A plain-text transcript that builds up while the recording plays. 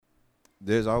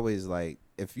there's always like,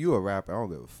 if you a rapper, I don't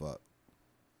give a fuck.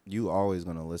 You always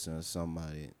gonna listen to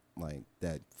somebody like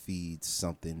that feeds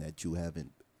something that you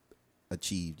haven't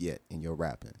achieved yet in your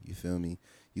rapping. You feel me?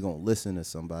 You're gonna listen to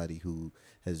somebody who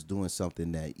has doing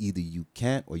something that either you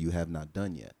can't or you have not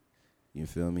done yet. You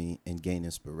feel me? And gain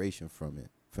inspiration from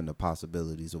it, from the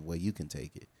possibilities of where you can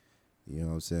take it. You know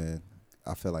what I'm saying?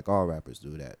 I feel like all rappers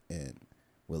do that. And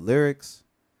with lyrics,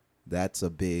 that's a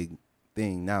big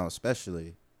thing now,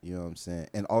 especially, you know what I'm saying?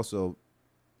 And also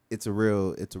it's a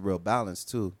real balance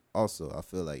too. Also, I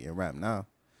feel like in rap now,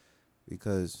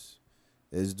 because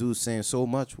there's dudes saying so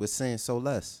much, we're saying so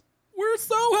less. We're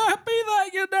so happy that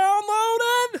you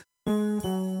downloaded.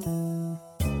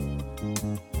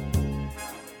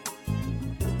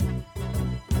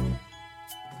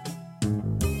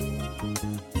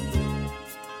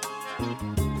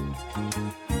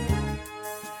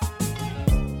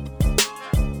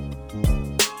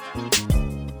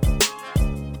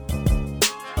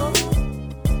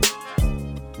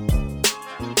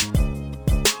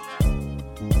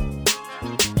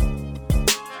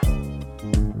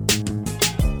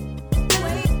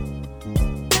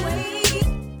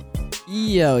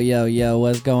 Yo,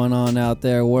 what's going on out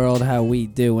there, world? How we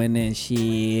doing and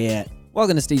shit?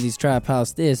 Welcome to Steezy's Trap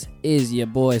House. This is your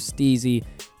boy Steezy.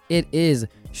 It is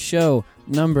show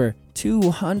number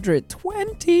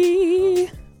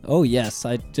 220. Oh yes,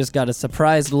 I just got a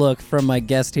surprised look from my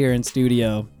guest here in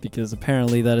studio because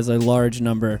apparently that is a large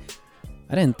number.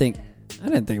 I didn't think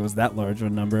it was that large of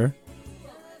a number.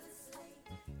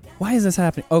 Why is this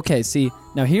happening? Okay, see,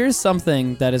 now here's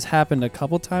something that has happened a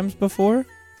couple times before.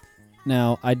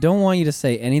 Now, I don't want you to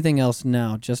say anything else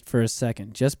now, just for a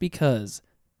second, just because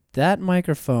that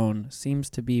microphone seems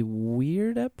to be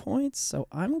weird at points, so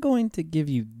I'm going to give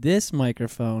you this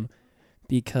microphone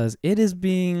because it is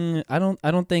being, I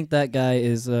don't think that guy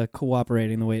is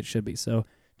cooperating the way it should be, so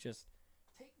just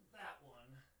take that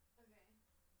one.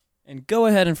 Okay. And go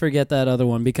ahead and forget that other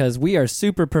one because we are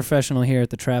super professional here at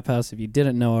the Trap House. If you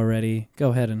didn't know already, go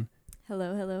ahead and...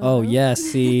 Hello. Oh, yes.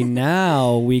 See,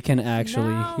 now we can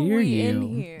actually hear you.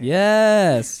 In here.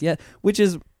 Yes. Yeah. Which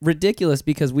is ridiculous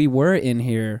because we were in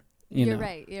here. You're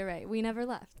right. We never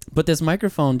left. But this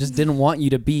microphone just didn't want you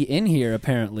to be in here,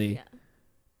 apparently. Yeah.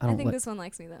 I think this one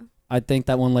likes me, though. I think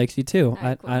that one likes you, too.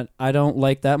 Right, cool. I don't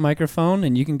like that microphone,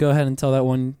 and you can go ahead and tell that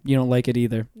one you don't like it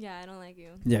either. Yeah, I don't like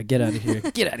you. Yeah, get out of here.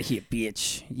 Get out of here,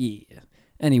 bitch. Yeah.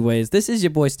 Anyways, this is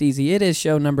your boy Steezy. It is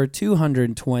show number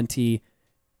 220.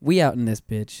 We out in this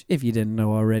bitch, if you didn't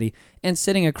know already. And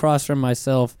sitting across from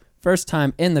myself, first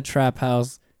time in the Trap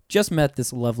House, just met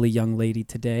this lovely young lady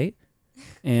today.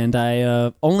 And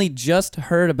I only just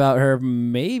heard about her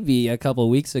maybe a couple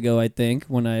of weeks ago, I think,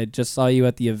 when I just saw you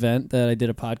at the event that I did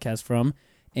a podcast from.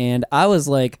 And I was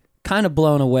like kind of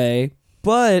blown away,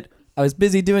 but I was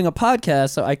busy doing a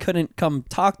podcast, so I couldn't come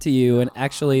talk to you and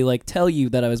actually like tell you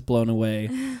that I was blown away.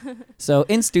 So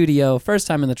in studio, first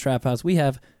time in the Trap House, we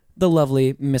have the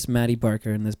lovely Miss Maddie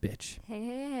Barker in this bitch.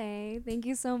 Hey. Thank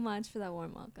you so much for that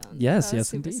warm welcome. Yes,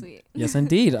 super indeed. Sweet. Yes,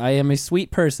 indeed. I am a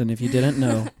sweet person, if you didn't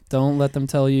know. Don't let them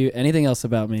tell you anything else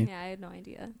about me. Yeah, I had no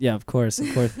idea. Yeah, of course.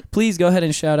 Please go ahead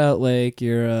and shout out like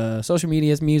your social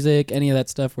medias, music, any of that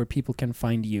stuff where people can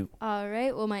find you. All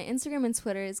right. Well, my Instagram and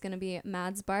Twitter is going to be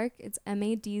Madsbark. It's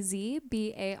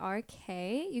MADZBARK.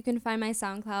 You can find my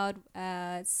SoundCloud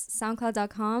at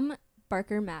soundcloud.com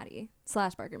 /Barker Maddie.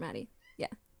 Yeah.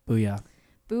 Booyah.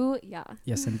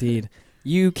 Yes, indeed.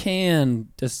 You can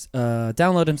just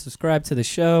download and subscribe to the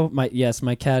show. My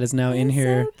cat is now in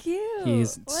here. So cute.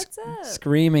 He's What's up?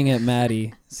 Screaming at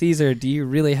Maddie. Caesar, do you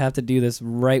really have to do this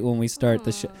right when we start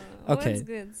the show? Okay. What's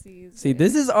good, Caesar? See,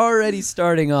 this is already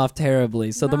starting off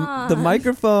terribly. So the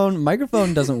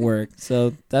microphone doesn't work.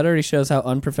 So that already shows how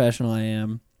unprofessional I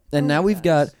am. And now we've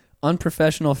got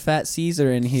unprofessional Fat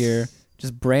Caesar in here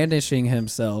just brandishing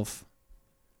himself.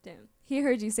 He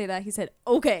heard you say that. He said,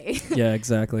 "Okay." Yeah,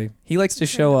 exactly. He likes to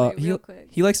show off.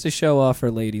 He likes to show off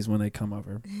for ladies when they come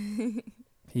over.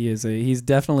 He's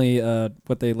definitely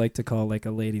what they like to call like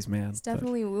a ladies' man. He's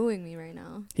definitely wooing me right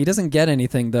now. He doesn't get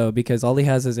anything though because all he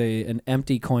has is an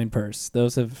empty coin purse.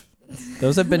 Those have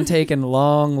been taken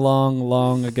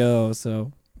long ago.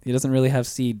 So he doesn't really have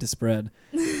seed to spread.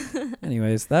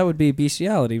 Anyways, that would be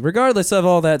bestiality. Regardless of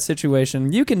all that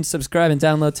situation, you can subscribe and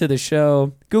download to the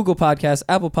show, Google Podcasts,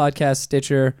 Apple Podcasts,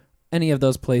 Stitcher, any of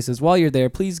those places. While you're there,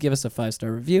 please give us a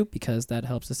 5-star review because that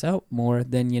helps us out more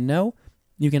than you know.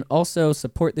 You can also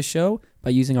support the show by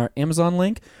using our Amazon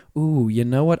link. Ooh, you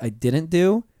know what I didn't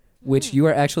do? Which you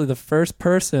are actually the first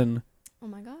person. Oh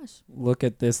my gosh. Look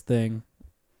at this thing.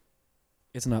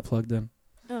 It's not plugged in.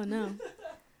 Oh no.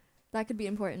 That could be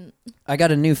important. I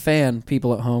got a new fan,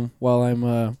 people at home, while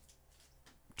I'm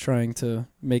trying to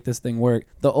make this thing work.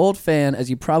 The old fan, as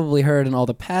you probably heard in all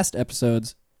the past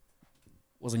episodes,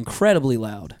 was incredibly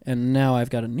loud, and now I've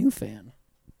got a new fan.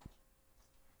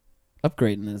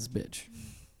 Upgrading this bitch.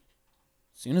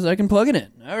 As soon as I can plug it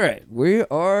in. All right, we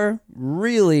are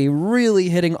really, really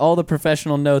hitting all the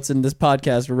professional notes in this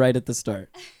podcast right at the start.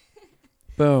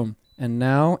 Boom. And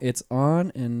now it's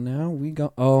on, and now we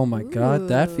go. Oh my God,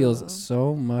 that feels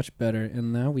so much better.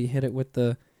 And now we hit it with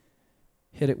the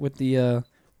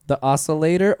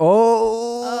oscillator.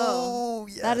 Oh,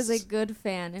 yes. That is a good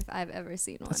fan if I've ever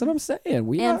seen one. That's what I'm saying.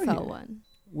 We and out felt here. one.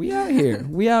 We out here.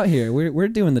 We out here. We're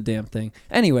doing the damn thing.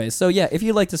 Anyway, so yeah, if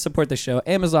you'd like to support the show,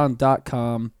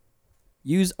 Amazon.com.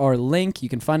 Use our link. You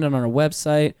can find it on our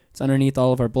website. It's underneath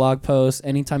all of our blog posts.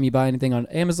 Anytime you buy anything on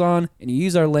Amazon and you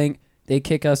use our link, they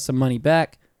kick us some money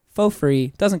back for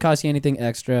free. Doesn't cost you anything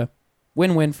extra.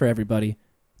 Win-win for everybody.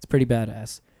 It's pretty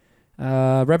badass.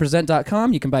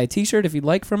 Represent.com. You can buy a t-shirt if you'd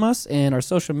like from us. And our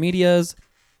social medias,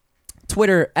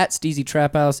 Twitter at Steezy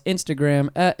Trap House, Instagram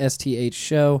at STH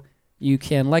Show. You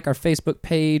can like our Facebook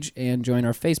page and join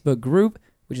our Facebook group,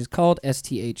 which is called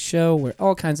STH Show, where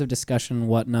all kinds of discussion and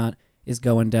whatnot is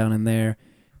going down in there.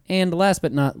 And last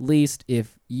but not least,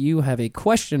 if you have a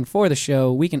question for the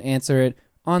show, we can answer it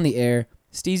on the air.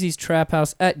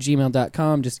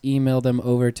 Steezy'sTrapHouse@gmail.com. Just email them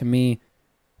over to me.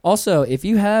 Also, if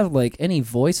you have like any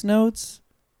voice notes,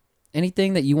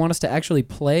 anything that you want us to actually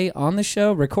play on the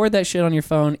show, record that shit on your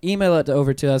phone, email it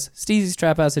over to us,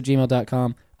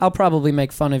 Steezy'sTrapHouse@gmail.com. I'll probably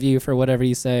make fun of you for whatever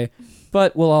you say,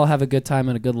 but we'll all have a good time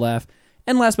and a good laugh.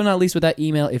 And last but not least with that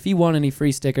email, if you want any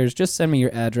free stickers, just send me your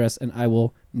address and I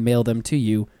will mail them to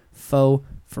you for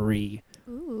free.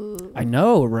 Ooh. I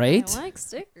know, right? I like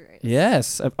stickers.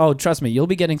 Yes. Oh, trust me, you'll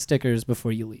be getting stickers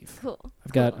before you leave. Cool.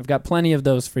 I've got plenty of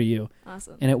those for you.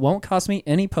 Awesome. And it won't cost me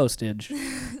any postage.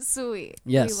 Sweet.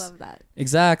 Yes. We love that.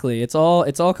 Exactly. It's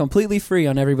all completely free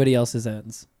on everybody else's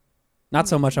ends. Not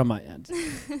so much on my end.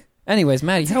 Anyways,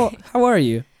 Maddie, how are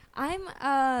you? I'm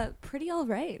pretty all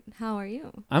right. How are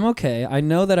you? I'm okay. I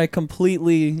know that I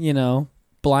completely,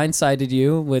 blindsided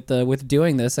you with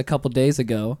doing this a couple days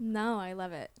ago. No, I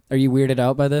love it. Are you weirded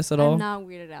out by this at all? I'm not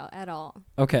weirded out at all.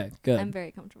 Okay, good. I'm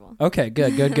very comfortable. Okay,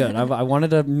 good. I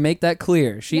wanted to make that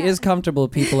clear. She is comfortable,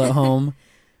 people at home.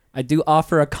 I do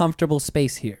offer a comfortable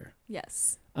space here.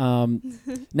 Yes.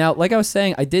 Now, like I was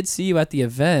saying, I did see you at the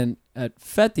event at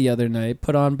FET the other night,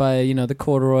 put on by, the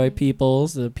Corduroy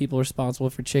peoples, the people responsible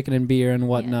for chicken and beer and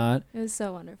whatnot. Yeah, it was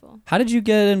so wonderful. How did you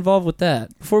get involved with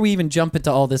that? Before we even jump into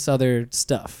all this other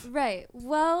stuff. Right.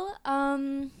 Well,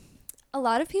 a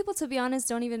lot of people, to be honest,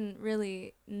 don't even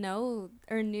really know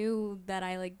or knew that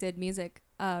I did music.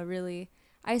 Really,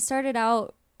 I started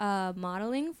out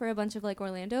modeling for a bunch of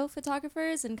Orlando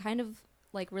photographers and kind of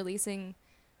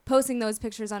posting those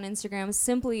pictures on Instagram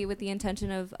simply with the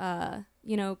intention of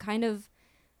kind of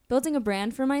building a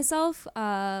brand for myself,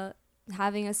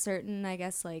 having a certain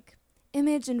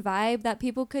image and vibe that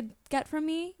people could get from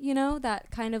me,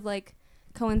 that kind of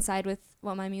coincide with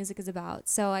what my music is about.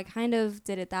 So I kind of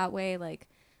did it that way,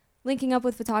 linking up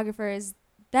with photographers.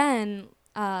 Then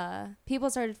people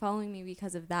started following me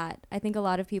because of that. I think a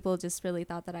lot of people just really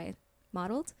thought that I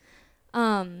modeled.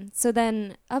 So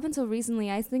then up until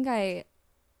recently, I think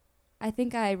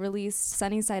I released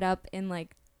Sunny Side Up in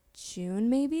June,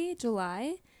 maybe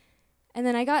July. And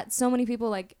then I got so many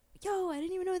people yo, I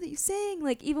didn't even know that you sang.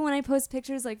 Even when I post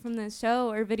pictures from the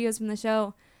show or videos from the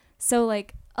show. So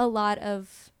a lot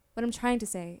of what I'm trying to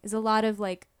say is a lot of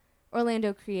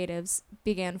Orlando creatives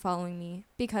began following me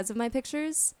because of my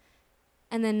pictures.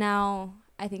 And then now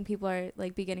I think people are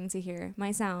beginning to hear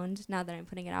my sound now that I'm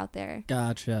putting it out there.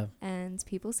 Gotcha. And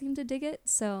people seem to dig it,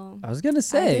 so I was gonna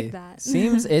say, I dig that.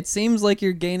 it seems like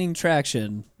you're gaining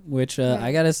traction, which Right.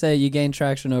 I gotta say you gain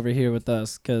traction over here with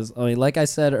us, because like I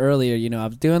said earlier, I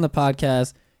was doing the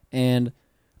podcast, and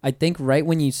I think right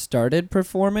when you started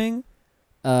performing,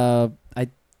 I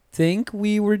think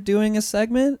we were doing a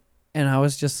segment, and I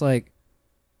was just like,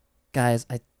 guys,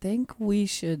 I think we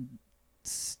should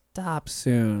stop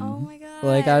soon. Oh my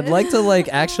god. I'd like to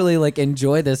actually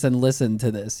enjoy this and listen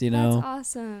to this, That's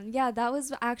awesome. Yeah, that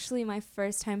was actually my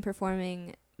first time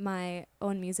performing my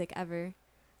own music ever.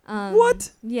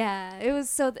 What? Yeah, it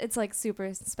was it's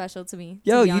super special to me.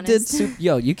 Yo, to be you did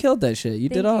honest. you killed that shit. You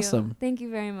did awesome. Thank you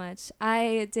very much.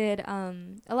 I did a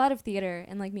lot of theater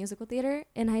and musical theater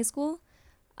in high school.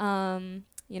 I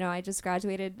just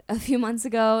graduated a few months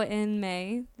ago in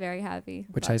May. Very happy.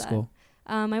 Which about high that. school?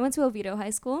 I went to Oviedo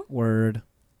High School. Word.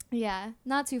 Yeah,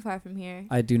 not too far from here.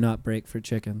 I do not break for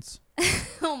chickens.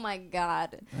 Oh my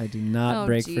god. I do not Oh,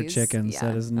 break for geez. chickens. Yeah.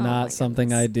 That is Oh my not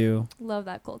something I goodness. do. Love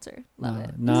that culture. Love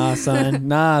it. Nah, son.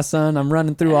 Nah, son. I'm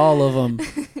running through all of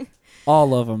them.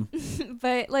 All of them.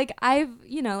 But like I've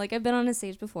been on a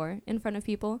stage before in front of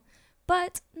people,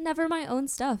 but never my own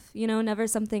stuff, never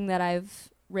something that I've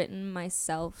written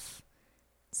myself.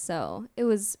 So it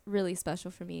was really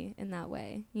special for me in that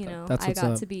way. That's I what's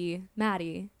got up. to be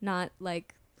Maddie, not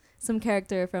like some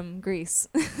character from Greece.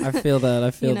 I feel that. I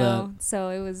feel that. So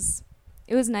it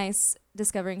was nice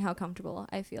discovering how comfortable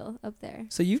I feel up there.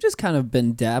 So you've just kind of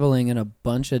been dabbling in a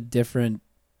bunch of different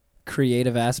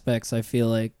creative aspects, I feel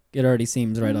like. It already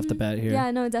seems right off the bat here.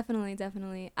 Yeah, no,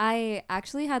 definitely. I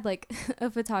actually had like a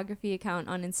photography account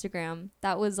on Instagram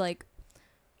that was like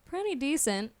pretty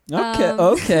decent.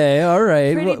 Okay, all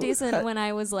right. Pretty decent when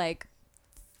I was like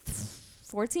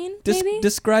 14, maybe?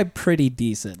 Describe pretty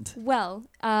decent. Well,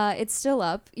 it's still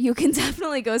up. You can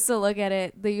definitely go still look at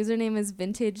it. The username is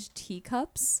Vintage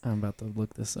Teacups. I'm about to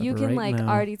look this up You can right now.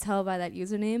 already tell by that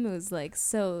username. It was like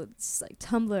so just like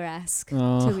Tumblr-esque,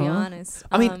 to be honest.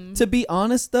 I mean, to be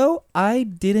honest though, I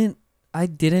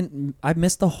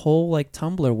missed the whole like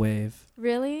Tumblr wave.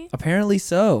 Really? Apparently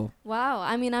so. Wow.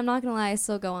 I mean, I'm not gonna lie, I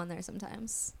still go on there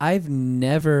sometimes. I've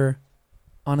never,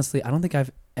 honestly, I don't think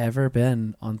I've ever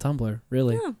been on Tumblr,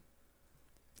 really. Huh.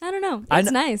 I don't know. I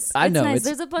It's kn- nice. I It's know, nice. it's-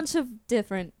 There's a bunch of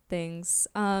different things.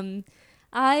 One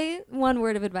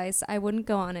word of advice, I wouldn't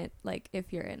go on it like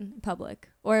if you're in public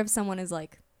or if someone is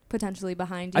like potentially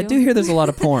behind you. I do hear there's a lot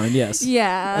of porn, yes.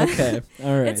 Yeah. Okay,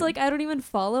 all right. It's like I don't even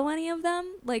follow any of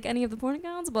them, like any of the porn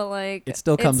accounts, but like It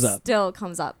still comes up. Still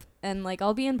comes up. And like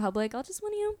I'll be in public, I'll just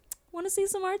want to see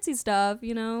some artsy stuff,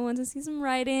 want to see some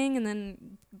writing, and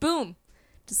then boom.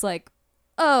 Just like,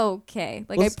 okay.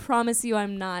 Like Well, I promise you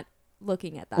I'm not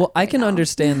looking at that. Well, I right can now.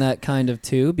 understand that kind of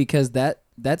too, because that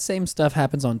same stuff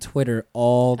happens on Twitter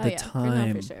all the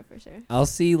time. For sure. I'll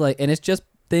see and it's just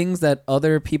things that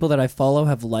other people that I follow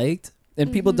have liked,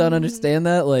 and people don't Mhm. understand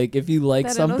that. Like if you like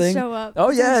That something, it'll show up, oh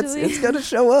yeah, essentially. it's gonna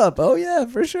show up. Oh yeah,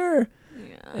 for sure.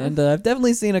 Yeah. And I've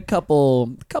definitely seen a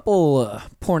couple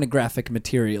pornographic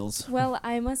materials. Well,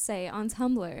 I must say on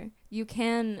Tumblr you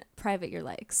can private your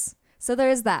likes, so there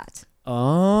is that.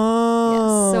 Oh,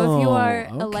 Yes. So if you are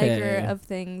a okay. liker of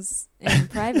things in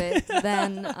private,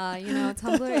 then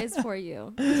Tumblr is for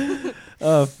you.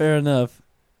 Oh, fair enough.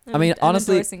 I mean,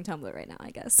 honestly- I'm endorsing Tumblr right now, I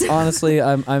guess. Honestly,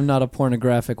 I'm not a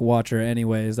pornographic watcher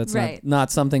anyways. That's Right.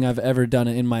 not something I've ever done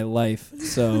in my life.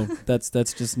 So that's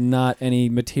just not any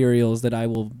materials that I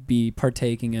will be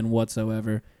partaking in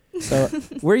whatsoever. So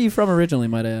where are you from originally,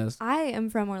 might I ask? I am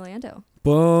from Orlando.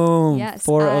 Boom. Yes,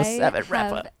 407 I wrap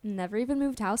have up. never even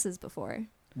moved houses before,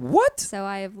 What? so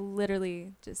I have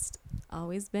literally just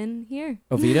always been here.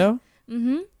 Oviedo?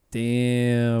 Mm-hmm.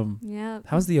 Damn. Yeah.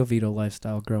 How's the Oviedo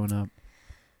lifestyle growing up?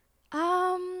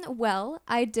 Well,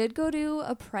 I did go to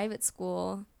a private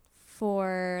school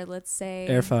for, let's say...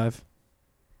 Air 5.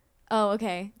 Oh,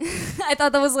 okay. I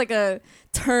thought that was like a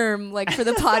term like for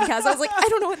the podcast. I was like, I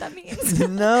don't know what that means.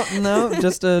 no,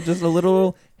 just a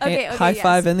little high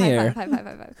five in the air. High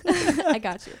five. I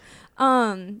got you.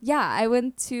 Yeah, I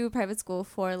went to private school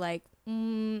for like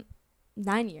 9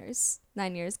 years.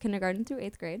 9 years, kindergarten through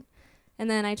 8th grade. And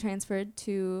then I transferred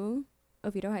to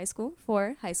Oviedo High School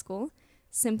for high school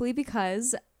simply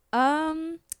because,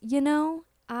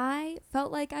 I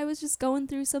felt like I was just going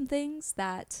through some things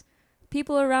that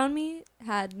people around me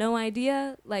had no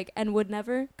idea, and would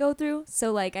never go through.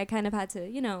 So, I kind of had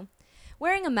to,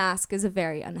 wearing a mask is a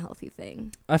very unhealthy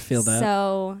thing. I feel that.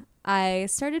 So I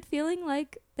started feeling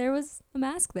like there was a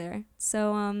mask there.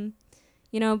 So,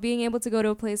 being able to go to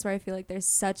a place where I feel like there's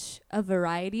such a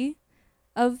variety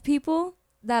of people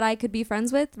that I could be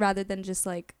friends with rather than just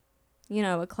a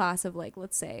class of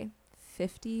let's say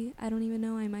 50. I don't even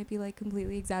know. I might be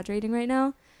completely exaggerating right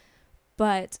now.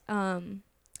 But, I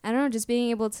don't know, just being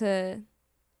able to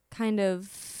kind of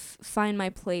find my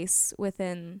place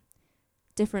within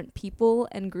different people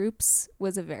and groups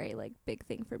was a very big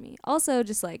thing for me. Also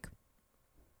just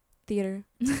theater.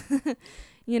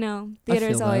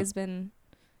 Theater's that. always been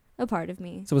a part of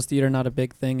me. So was theater not a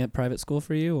big thing at private school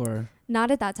for you, or? Not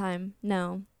at that time.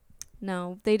 No,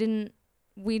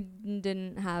 we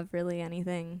didn't have really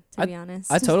anything, to be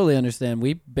honest. I totally understand.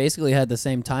 We basically had the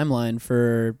same timeline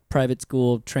for private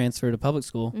school transfer to public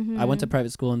school. I went to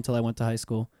private school until I went to high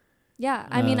school. Yeah,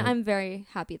 I mean, I'm very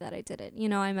happy that I did it.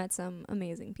 I met some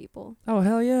amazing people. Oh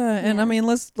hell yeah! And Yeah. I mean,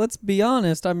 let's be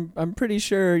honest. I'm pretty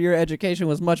sure your education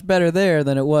was much better there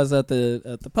than it was at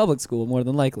the public school. More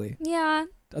than likely, Yeah,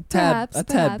 a tad bit.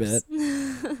 perhaps.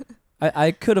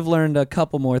 I could have learned a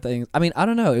couple more things. I mean, I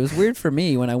don't know. It was weird for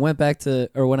me when I went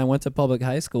when I went to public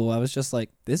high school. I was just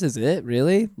like, this is it,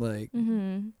 really? Like, I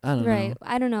don't know. Right.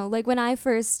 I don't know. Like when I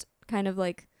first kind of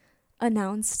like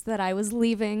announced that I was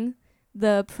leaving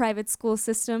the private school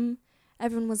system,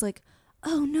 everyone was like,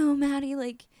 "Oh no, Maddie,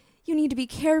 like you need to be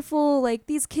careful. Like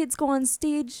these kids go on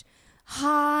stage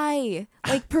high,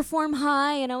 like perform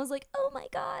high." And I was like, "Oh my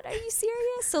God, are you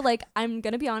serious?" So like I'm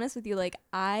going to be honest with you, like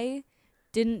I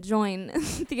didn't join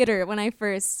theater when I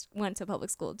first went to public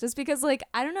school just because like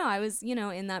I don't know, I was,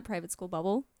 in that private school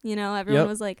bubble, everyone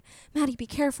was like, "Maddie, be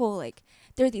careful, like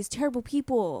there are these terrible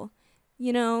people."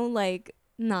 Like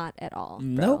not at all.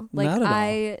 Nope, like not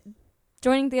at all.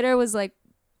 Joining theater was like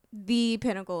the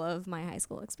pinnacle of my high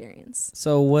school experience.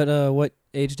 So what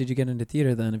age did you get into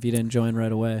theater then if you didn't join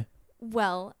right away?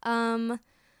 Well,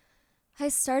 I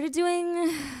started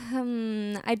doing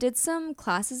I did some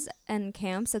classes and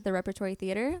camps at the Repertory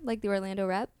Theater, like the Orlando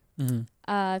Rep. Mm-hmm.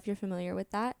 If you're familiar with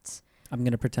that. I'm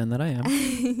going to pretend that I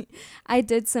am. I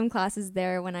did some classes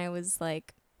there when I was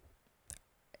like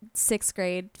 6th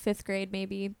grade, 5th grade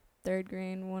maybe, 3rd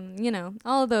grade,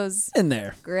 all of those In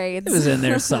there. grades. It was in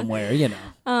there somewhere,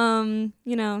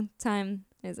 Time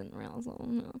isn't real, so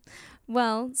no.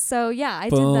 Well, so yeah, I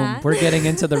Boom. did that. We're getting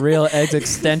into the real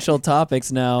existential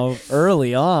topics now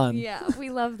early on. Yeah, we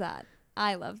love that.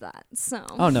 I love that. So.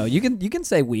 Oh no, you can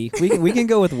say we can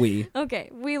go with we. Okay,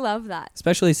 we love that.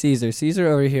 Especially Caesar. Caesar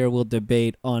over here will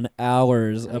debate on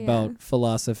hours about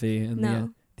philosophy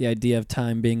and the idea of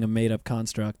time being a made up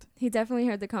construct. He definitely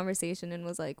heard the conversation and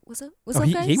was like, "What's up? What's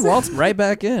up, guys?" He waltzed right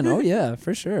back in. Oh yeah,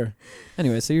 for sure.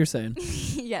 Anyway, so you're saying?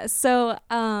 Yes. So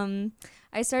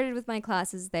I started with my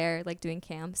classes there, like doing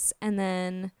camps, and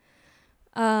then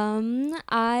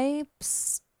I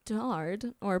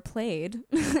starred or played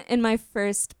in my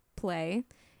first play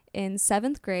in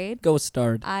 7th grade. Go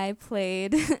starred. I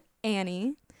played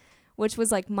Annie, which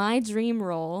was like my dream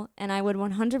role, and I would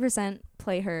 100%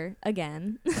 play her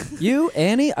again. You,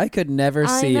 Annie? I could never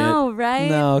see it. I know, right?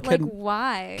 No, like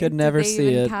why? Could never did they see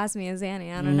even it. Cast me as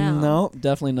Annie. I don't know. No,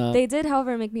 definitely not. They did,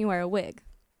 however, make me wear a wig.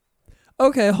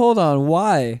 Okay, hold on.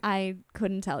 Why? I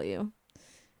couldn't tell you.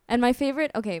 And my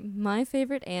favorite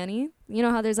Annie, you know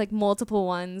how there's like multiple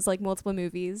ones, like multiple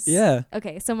movies? Yeah.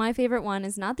 Okay, so my favorite one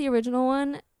is not the original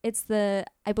one. It's I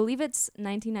believe it's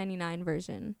 1999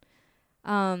 version.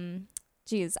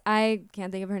 I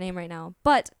can't think of her name right now,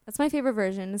 but that's my favorite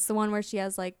version. It's the one where she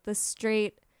has like the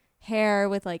straight hair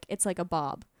with like, it's like a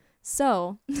bob.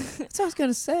 So. That's what I was going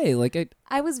to say. Like,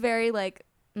 I was very like,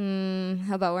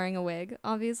 how about wearing a wig?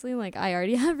 Obviously, like I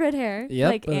already have red hair. Yep,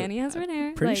 like Annie has red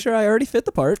hair. Pretty like, sure I already fit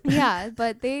the part. Yeah,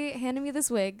 but they handed me this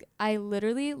wig. I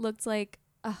literally looked like,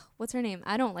 what's her name?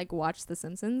 I don't like watch The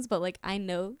Simpsons, but like I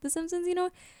know The Simpsons. I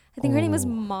think her name was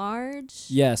Marge.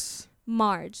 Yes.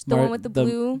 Marge, the one with the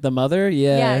blue. The mother,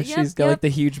 yeah, she's got like the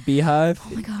huge beehive. Oh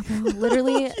my God, bro!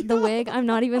 Literally, the wig. I'm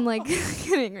not even like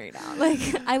kidding right now. Like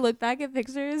I look back at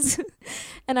pictures,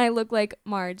 and I look like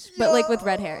Marge, but like with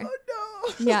red hair. No.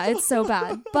 Yeah, it's so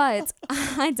bad. But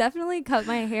I definitely cut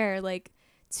my hair like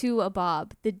to a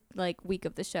bob the like week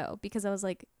of the show because I was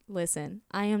like, listen,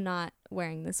 I am not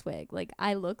wearing this wig. Like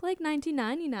I look like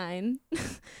 1999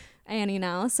 Annie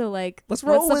now, so like, what's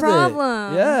the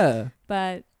problem? Yeah,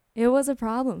 but. It was a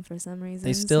problem for some reason.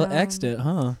 They still X'd it,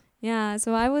 huh? Yeah,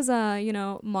 so I was,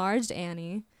 Marged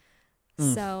Annie.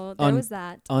 So there was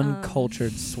that.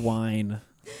 Uncultured swine.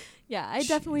 Yeah, I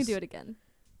definitely do it again.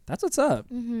 That's what's up.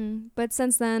 Mm-hmm. But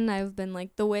since then, I've been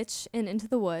like the witch in Into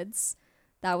the Woods.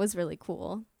 That was really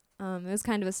cool. It was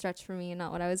kind of a stretch for me,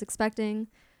 not what I was expecting.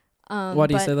 Why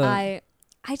do you say that?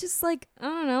 I just like, I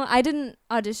don't know. I didn't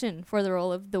audition for the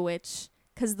role of the witch.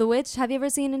 Because the witch, have you ever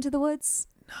seen Into the Woods?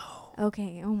 No.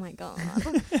 Okay, oh my God.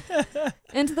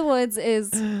 Into the Woods is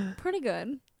pretty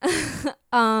good.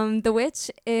 The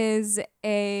witch is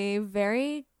a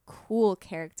very cool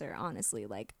character, honestly.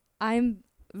 Like, I'm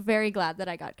very glad that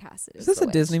I got casted as Is this the a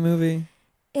witch. Disney movie?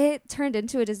 It turned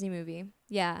into a Disney movie,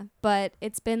 yeah. But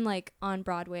it's been, like, on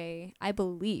Broadway, I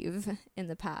believe, in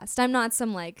the past. I'm not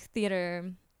some, like,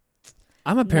 theater...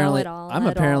 I'm apparently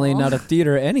not a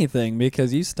theater anything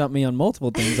because you stumped me on multiple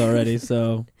things already.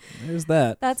 So there's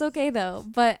that. That's okay though.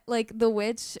 But like the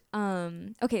witch,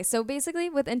 okay, so basically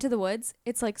with Into the Woods,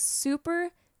 it's like super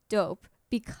dope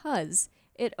because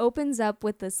it opens up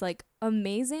with this like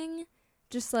amazing,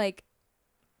 just like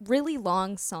really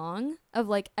long song of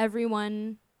like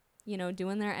everyone,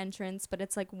 doing their entrance, but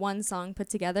it's like one song put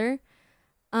together.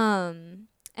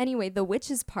 Anyway, the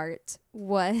witch's part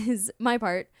was my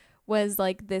part. Was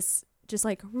like this just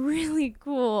like really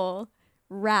cool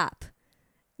rap,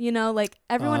 You know, like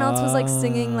everyone else was like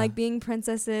singing, like being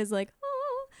princesses, like,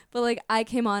 oh. But like I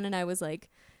came on and I was like,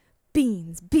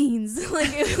 beans. Like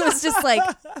it was just like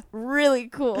really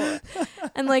cool.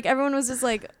 And like everyone was just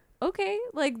like, okay,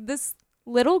 like this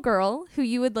little girl who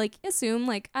you would like assume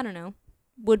like, I don't know,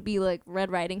 would be like Red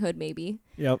Riding Hood maybe.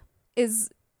 Yep. Is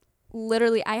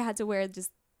literally, I had to wear just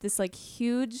this like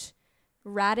huge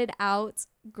ratted out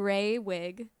gray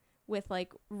wig with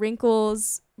like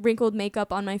wrinkled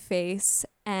makeup on my face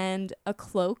and a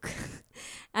cloak.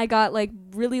 I got like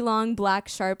really long black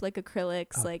sharp like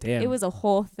acrylics. Oh, like damn. It was a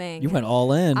whole thing. You went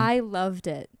all in. I loved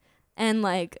it. And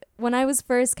like when I was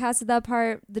first casted that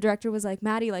part, the director was like,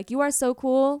 Maddie, like you are so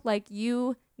cool. Like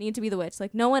you need to be the witch.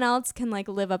 Like no one else can like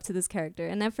live up to this character.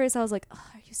 And at first I was like,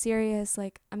 oh, are you serious?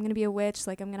 Like I'm going to be a witch.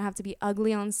 Like I'm going to have to be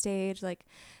ugly on stage. Like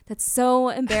that's so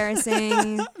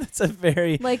embarrassing. That's a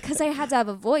very... Like because I had to have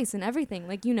a voice and everything.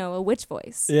 Like, you know, a witch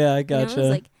voice. Yeah, I You gotcha. know? It was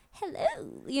like, hello.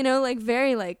 You know, like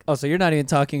very like... Oh, so you're not even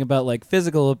talking about like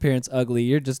physical appearance ugly.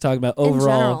 You're just talking about In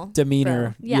overall general,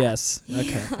 demeanor. bro. Yeah. Yes.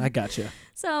 Okay. I gotcha.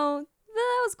 So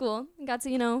that was cool. I got to,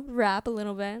 you know, rap a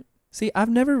little bit. See, I've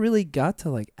never really got to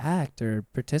like act or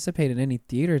participate in any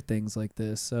theater things like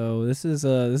this. So this is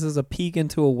a peek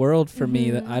into a world for me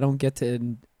that I don't get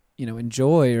to,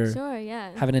 enjoy or Sure,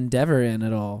 yeah. have an endeavor in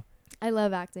at all. I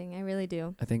love acting. I really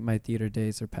do. I think my theater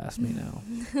days are past me now.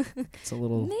 It's a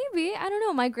little... Maybe. I don't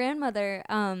know. My grandmother,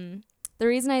 the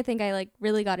reason I think I like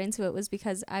really got into it was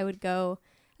because I would go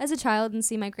as a child and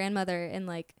see my grandmother in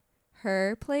like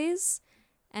her plays.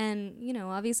 And, you know,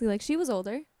 obviously like she was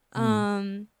older.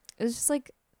 It was just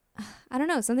like, I don't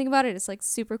know, something about it. It's like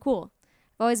super cool.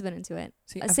 I've always been into it.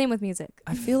 See, Same with music.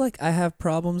 I feel like I have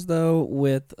problems though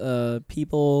with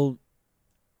people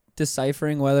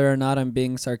deciphering whether or not I'm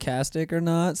being sarcastic or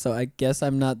not. So I guess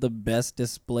I'm not the best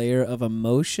displayer of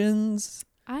emotions.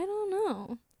 I don't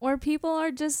know. Or people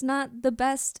are just not the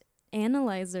best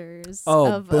analyzers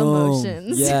Oh, of boom.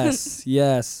 emotions.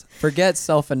 Yes. Forget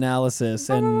self-analysis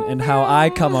and how I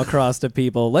come across to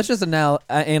people. Let's just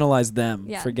analyze them.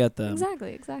 Yeah, Forget them.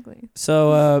 Exactly.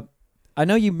 So I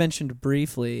know you mentioned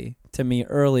briefly to me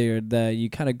earlier that you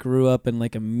kind of grew up in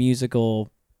like a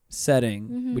musical setting.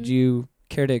 Mm-hmm. Would you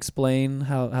care to explain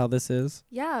how this is?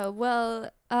 Yeah, well,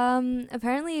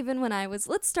 apparently even when I was,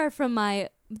 let's start from my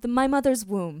mother's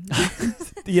womb.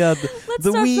 Yeah, Let's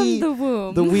start from the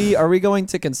womb. Are we going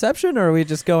to conception or are we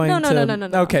just going to...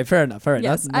 No. Okay, fair enough. All right,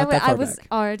 Yes, not that far I was back.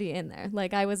 already in there.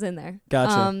 Like I was in there.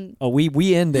 Gotcha.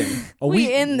 We in there. Oh,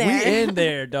 we in there. We in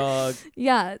there, dog.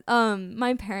 Yeah.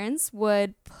 My parents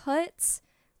would put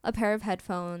a pair of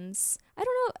headphones. I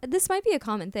don't know. This might be a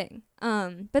common thing.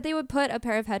 But they would put a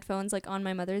pair of headphones like on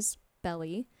my mother's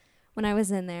belly when I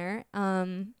was in there.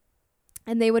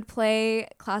 And they would play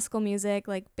classical music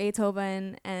like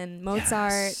Beethoven and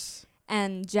Mozart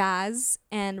and jazz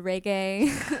and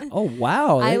reggae. Oh,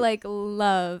 wow. I like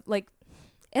love, like,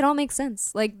 it all makes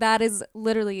sense. Like that is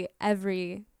literally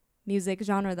every music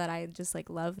genre that I just like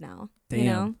love now. Damn. You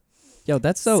know? Yo,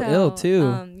 that's so ill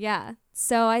too. Yeah.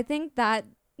 So I think that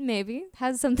maybe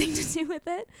has something to do with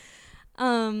it.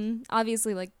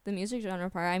 Obviously like the music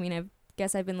genre part, I mean, I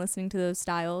guess I've been listening to those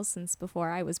styles since before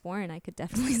I was born, I could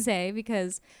definitely say,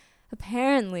 because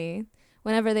apparently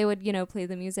whenever they would, you know, play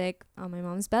the music on my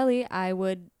mom's belly,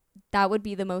 that would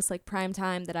be the most like prime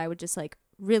time that I would just like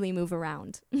really move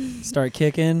around. Start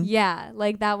kicking. Yeah,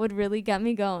 like that would really get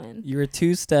me going. You were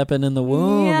two-stepping in the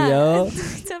womb, yo.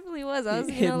 It definitely was. I was,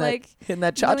 you hitting know, that, like hitting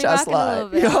that Millie cha-cha rocking a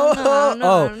little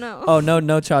slide. bit. No. Oh,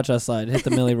 no cha-cha slide. Hit the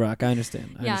Millie Rock. I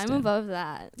understand. Yeah, I'm above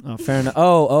that. Oh, fair enough.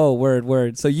 Oh,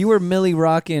 word. So you were Millie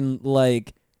rocking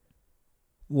like,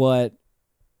 what,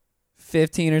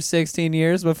 15 or 16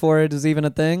 years before it was even a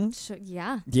thing?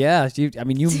 Yeah. Yeah,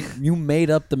 you made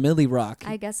up the Millie Rock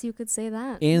I guess you could say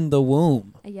that. in the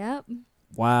womb. Yep.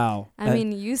 Wow. I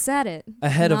mean, you said it.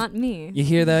 Ahead not of me. You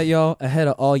hear that, y'all? Ahead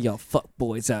of all y'all fuck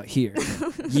boys out here.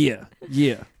 Yeah.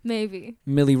 Maybe.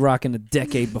 Millie rocking a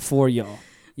decade before y'all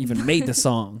even made the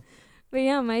song. But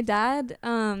yeah, my dad,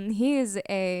 he is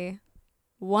a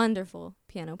wonderful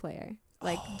piano player.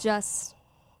 Like just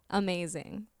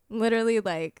amazing. Literally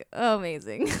like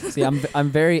amazing. See, I'm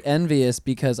very envious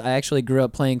because I actually grew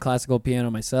up playing classical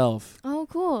piano myself. Oh,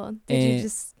 cool. Did you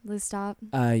just stop?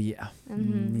 Yeah.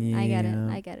 Mm-hmm. Yeah.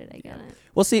 I get it.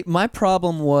 Well, see, my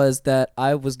problem was that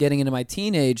I was getting into my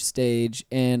teenage stage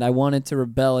and I wanted to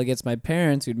rebel against my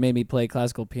parents who'd made me play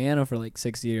classical piano for like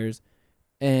 6 years.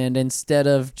 And instead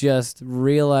of just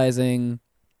realizing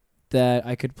that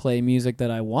I could play music that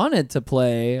I wanted to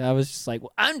play, I was just like,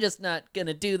 well, I'm just not going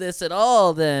to do this at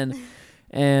all then.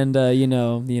 And you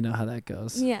know how that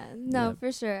goes. Yeah, no, Yeah.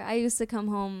 for sure. I used to come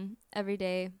home every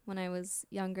day when I was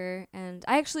younger, and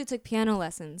I actually took piano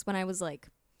lessons when I was like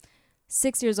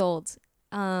 6 years old.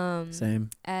 Same.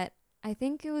 At I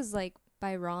think it was like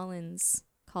by Rollins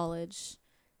College,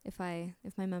 if my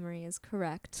memory is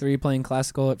correct. So were you playing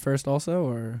classical at first also,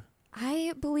 or?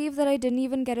 I believe that I didn't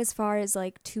even get as far as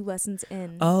like 2 lessons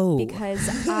in. Oh. Because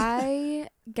I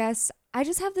guess I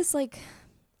just have this like,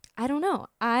 I don't know.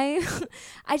 I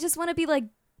just want to be like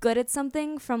good at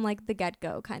something from like the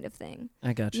get-go kind of thing.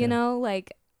 I gotcha. You know,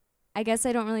 like I guess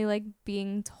I don't really like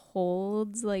being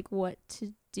told like what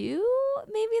to do.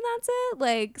 Maybe that's it.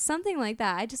 Like something like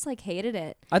that. I just like hated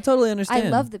it. I totally understand. I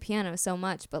love the piano so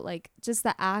much, but like just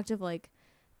the act of like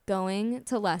going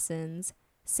to lessons,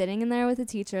 sitting in there with a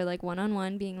teacher like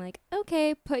one-on-one, being like,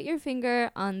 okay, put your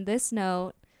finger on this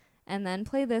note and then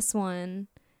play this one.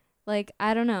 Like,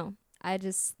 I don't know. I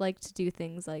just like to do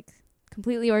things like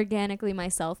completely organically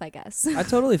myself, I guess. I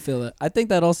totally feel it. I think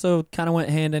that also kind of went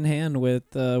hand in hand with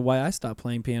why I stopped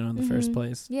playing piano in the first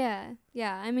place. Yeah.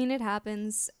 I mean, it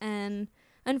happens. And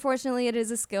unfortunately, it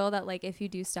is a skill that like if you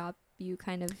do stop, you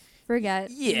kind of forget.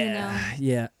 Yeah. You know?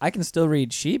 Yeah. I can still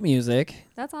read sheet music.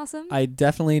 That's awesome. I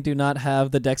definitely do not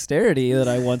have the dexterity that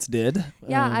I once did.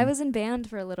 Yeah, I was in band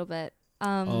for a little bit.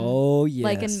 Oh, yes.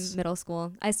 Like in middle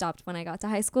school. I stopped when I got to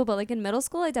high school, but like in middle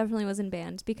school, I definitely was in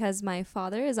band because my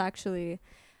father is actually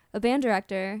a band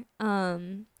director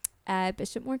at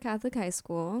Bishop Moore Catholic High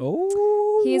School.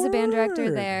 Oh, He's a band director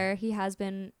word. there. He has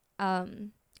been, I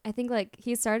think like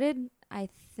he started,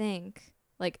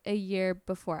 like a year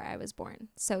before I was born.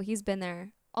 So he's been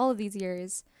there all of these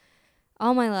years.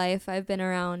 All my life, I've been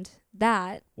around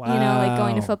that. You know, like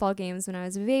going to Wow. football games when I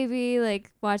was a baby, like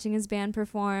watching his band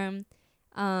perform,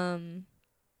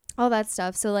 all that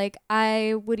stuff. So like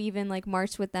I would even like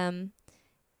march with them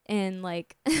in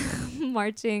like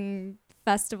marching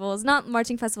festivals, not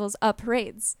marching festivals,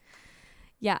 parades.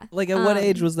 Yeah. Like, at what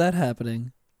age was that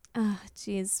happening? Oh,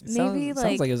 jeez. It Maybe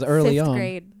sounds like it was early 5th on.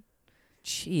 grade.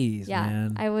 Jeez, Yeah.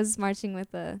 man. I was marching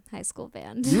with the high school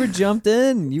band. You were jumped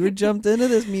in. You were jumped into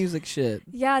this music shit.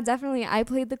 Yeah, definitely. I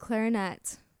played the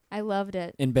clarinet. I loved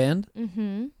it. In band?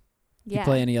 Mm-hmm. Yeah. You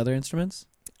play any other instruments?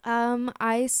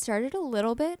 I started a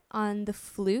little bit on the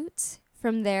flute.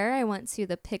 From there, I went to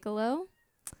the piccolo.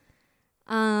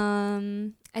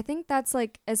 I think that's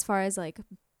like as far as like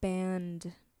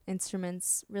band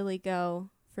instruments really go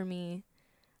for me.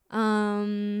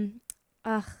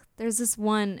 There's this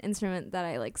one instrument that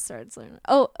I like started learning.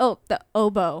 Oh, the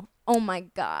oboe. Oh my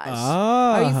gosh.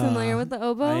 Are you familiar with the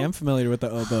oboe? I am familiar with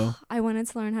the oboe. I wanted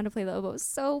to learn how to play the oboe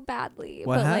so badly.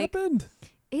 What but happened?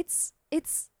 Like, it's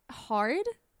hard.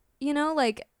 You know,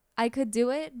 like I could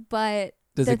do it, but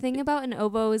Does the it- thing about an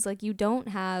oboe is like you don't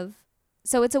have.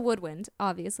 So it's a woodwind,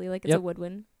 obviously. Like it's a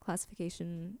woodwind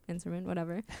classification instrument,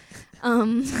 whatever.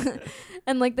 And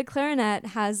like the clarinet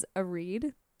has a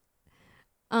reed.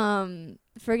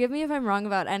 Forgive me if I'm wrong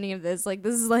about any of this. Like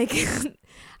this is like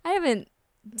I haven't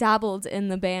dabbled in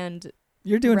the band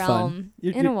You're doing realm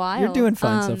fine. in a while. You're doing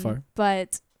fine so far.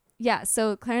 But yeah,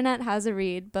 so clarinet has a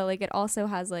reed, but like it also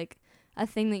has like a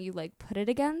thing that you like put it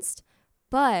against.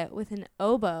 But with an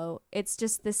oboe, it's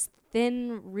just this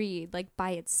thin reed like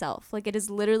by itself. Like it is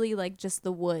literally like just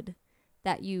the wood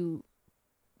that you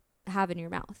have in your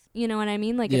mouth. You know what I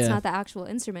mean? Like it's Yeah. not the actual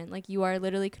instrument. Like you are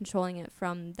literally controlling it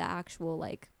from the actual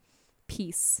like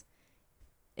piece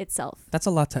itself. That's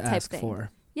a lot to type ask thing.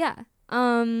 for. Yeah.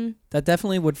 That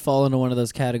definitely would fall into one of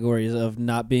those categories of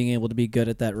not being able to be good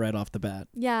at that right off the bat.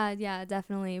 Yeah,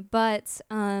 definitely. But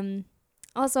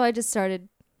also I just started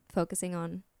focusing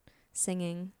on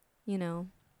singing, you know.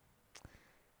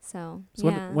 So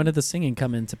yeah. When did the singing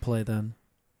come into play then?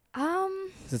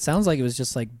 'Cause it sounds like it was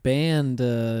just like band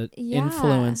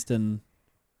influenced and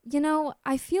You know,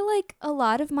 I feel like a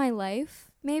lot of my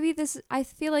life, I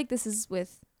feel like this is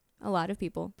with a lot of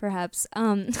people, perhaps.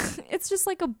 It's just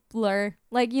like a blur.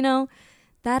 Like, you know,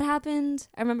 that happened.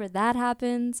 I remember that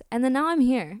happened. And then now I'm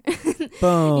here.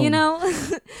 boom. You know?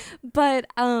 But,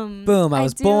 Boom. I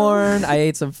was born. I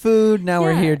ate some food. Now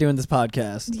we're Yeah. here doing this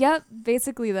podcast. Yep.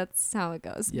 Basically, that's how it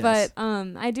goes. Yes. But,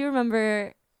 I do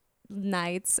remember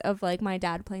nights of like my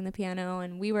dad playing the piano,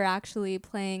 and we were actually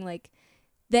playing like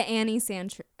the Annie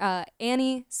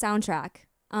soundtrack,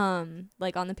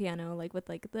 like on the piano, like with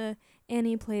like the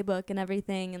Annie playbook and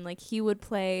everything, and like he would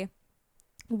play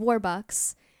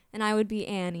Warbucks and I would be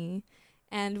Annie,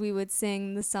 and we would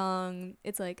sing the song.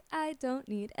 It's like, I don't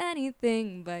need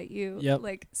anything but you. Yep.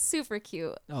 Like super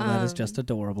cute. Oh, that is just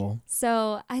adorable.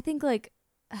 So I think like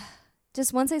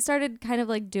just once I started kind of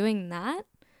like doing that,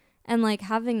 And like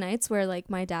having nights where like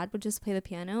my dad would just play the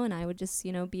piano and I would just,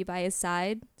 you know, be by his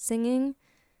side singing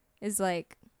is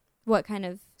like what kind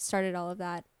of started all of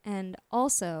that. And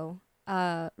also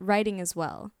writing as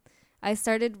well. I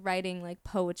started writing like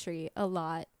poetry a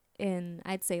lot in,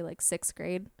 I'd say, like 6th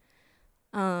grade.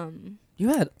 You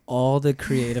had all the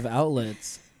creative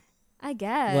outlets. I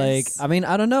guess. Like, I mean,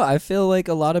 I don't know. I feel like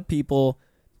a lot of people,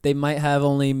 they might have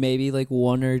only maybe like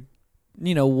one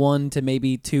to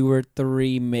maybe 2 or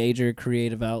 3 major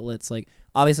creative outlets. Like,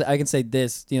 obviously, I can say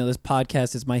this. You know, this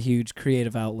podcast is my huge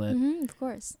creative outlet. Of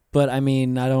course. But I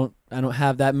mean, I don't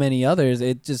have that many others.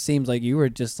 It just seems like you were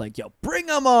just like, yo, bring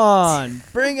them on,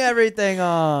 bring everything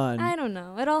on. I don't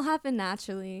know. It all happened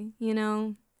naturally, you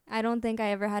know. I don't think I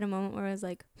ever had a moment where I was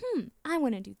like, I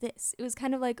want to do this. It was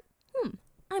kind of like,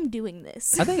 I'm doing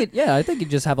this. I think you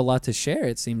just have a lot to share.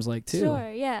 It seems like too. Sure,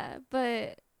 yeah,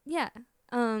 but yeah,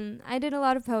 I did a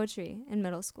lot of poetry in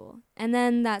middle school, and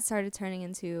then that started turning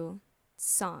into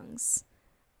songs.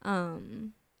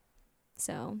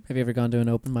 So have you ever gone to an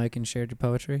open mic and shared your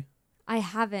poetry? I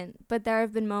haven't, but there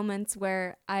have been moments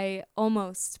where I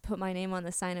almost put my name on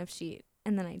the sign-up sheet,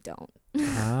 and then I don't.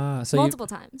 So multiple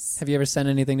times. Have you ever sent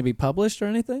anything to be published or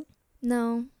anything?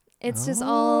 No. It's just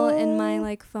all in my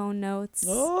like phone notes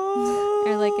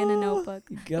or like in a notebook.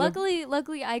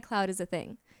 Luckily iCloud is a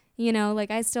thing. You know,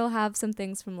 like I still have some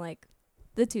things from like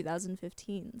the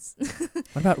 2015s.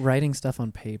 What about writing stuff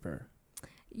on paper?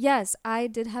 Yes, I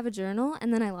did have a journal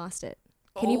and then I lost it.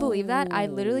 Can you believe that? I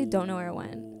literally don't know where it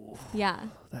went. Yeah.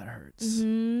 That hurts.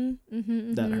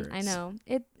 That hurts. I know.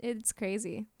 It's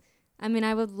crazy. I mean,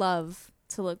 I would love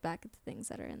to look back at the things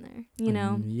that are in there, you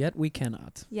know? Yet we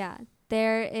cannot. Yeah.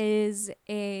 There is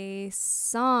a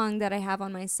song that I have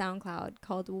on my SoundCloud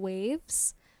called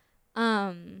Waves.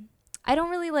 I don't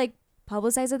really like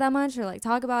publicize it that much or like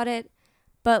talk about it,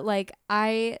 but like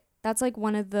that's like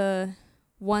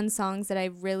one songs that I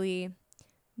really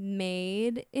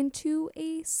made into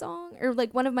a song, or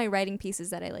like one of my writing pieces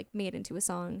that I like made into a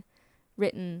song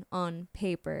written on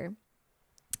paper.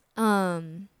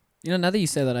 You know, now that you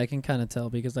say that, I can kind of tell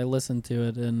because I listened to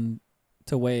it and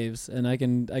to Waves, and I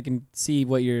can see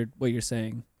what you're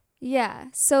saying. Yeah.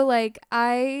 So like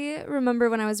I remember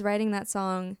when I was writing that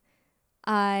song,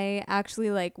 I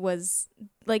actually like was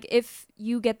like, if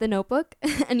you get the notebook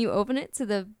and you open it to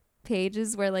the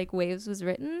pages where like Waves was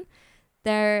written,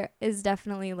 there is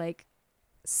definitely like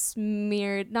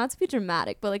smeared, not to be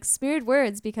dramatic, but like smeared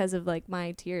words because of like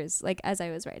my tears, like as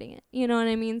I was writing it. You know what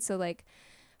I mean? So like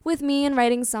with me and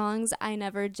writing songs, I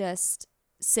never just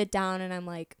sit down and I'm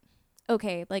like,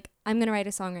 okay, like I'm going to write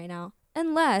a song right now.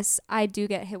 Unless I do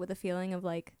get hit with a feeling of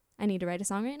like, I need to write a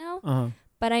song right now. Uh-huh.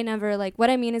 But I never like, what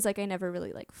I mean is like, I never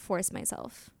really like force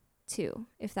myself to,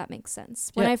 if that makes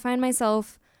sense. When I find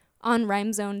myself on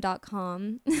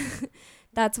rhymezone.com,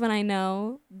 that's when I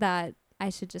know that I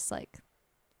should just like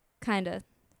kind of,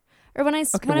 or when I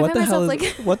find myself like,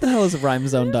 what the hell is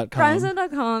rhymezone.com?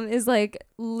 Rhymezone.com is like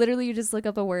literally you just look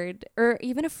up a word or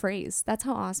even a phrase. That's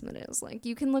how awesome it is. Like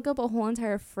you can look up a whole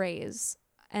entire phrase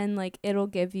and like it'll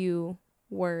give you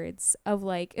words of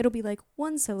like, it'll be like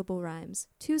 1-syllable rhymes,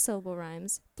 2-syllable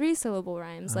rhymes, 3-syllable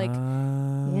rhymes. Like,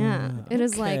 yeah, it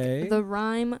is like the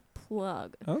rhyme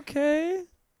plug. Okay.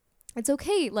 It's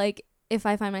okay. Like if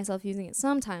I find myself using it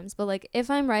sometimes, but like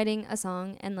if I'm writing a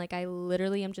song and like I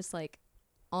literally am just like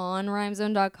on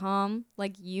rhymezone.com,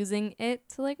 like using it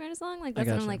to like write a song, like that's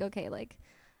when I'm like, okay, like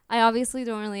I obviously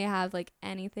don't really have like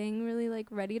anything really like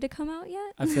ready to come out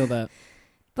yet. I feel that.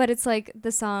 But it's like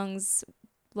the songs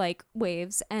like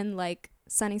Waves and like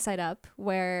Sunny Side Up,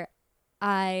 where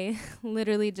I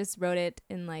literally just wrote it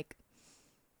in like,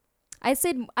 I'd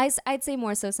say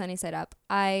more so Sunny Side Up.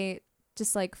 I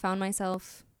just like found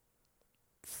myself,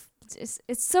 it's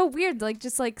so weird, like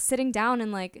just like sitting down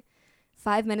and like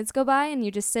 5 minutes go by and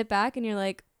you just sit back and you're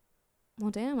like,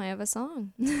 well, damn, I have a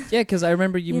song. Yeah, because I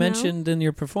remember you mentioned in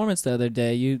your performance the other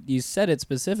day, you said it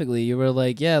specifically. You were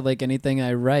like, yeah, like anything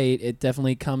I write, it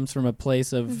definitely comes from a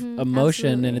place of emotion.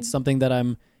 Absolutely. And it's something that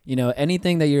I'm, you know,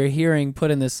 anything that you're hearing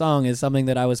put in this song is something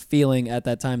that I was feeling at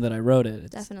that time that I wrote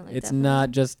it. It's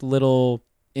not just little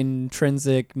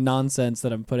intrinsic nonsense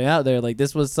that I'm putting out there. Like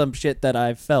this was some shit that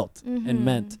I felt and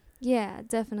meant. Yeah,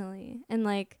 definitely. And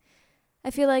like, I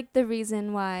feel like the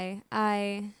reason why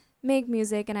I make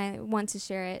music and I want to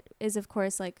share it is, of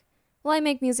course, like, well, I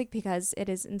make music because it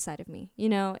is inside of me. You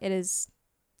know, it is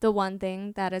the one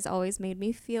thing that has always made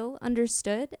me feel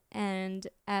understood and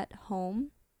at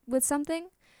home with something.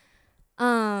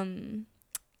 And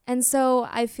so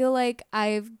I feel like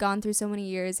I've gone through so many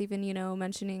years, even, you know,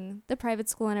 mentioning the private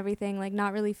school and everything, like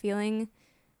not really feeling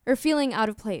out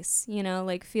of place, you know,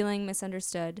 like feeling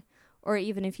misunderstood. or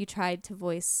even if you tried to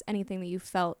voice anything that you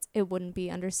felt, it wouldn't be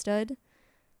understood.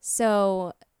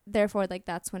 So therefore, like,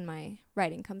 that's when my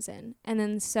writing comes in. And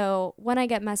then so when I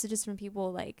get messages from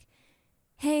people like,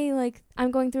 hey, like,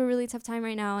 I'm going through a really tough time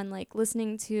right now, and like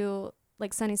listening to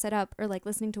like Sunny Side Up or like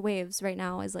listening to Waves right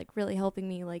now is like really helping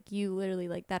me, like, you literally,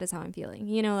 like, that is how I'm feeling,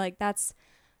 you know, like, that's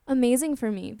amazing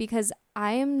for me, because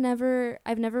I've never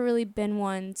really been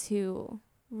one to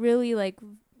really like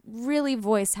really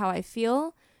voice how I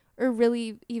feel, or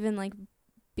really even like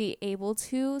be able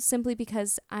to, simply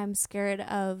because I'm scared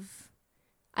of,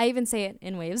 I even say it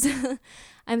in Waves,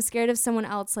 I'm scared of someone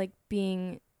else like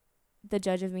being the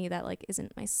judge of me that like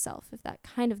isn't myself, if that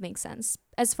kind of makes sense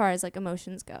as far as like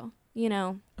emotions go, you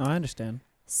know. Oh, I understand.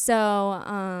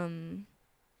 So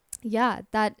yeah,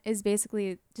 that is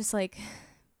basically just like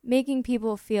making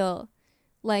people feel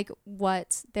like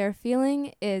what they're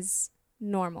feeling is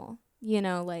normal, you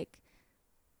know, like,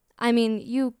 I mean,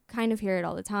 you kind of hear it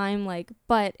all the time, like,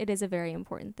 but it is a very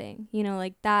important thing, you know,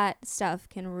 like, that stuff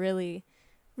can really,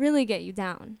 really get you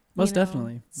down. Most you know?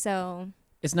 definitely. So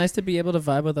It's nice to be able to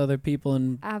vibe with other people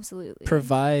and absolutely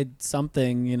provide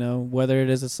something, you know, whether it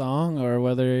is a song or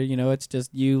whether, you know, it's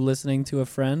just you listening to a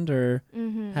friend or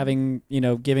having, you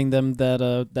know, giving them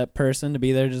that person to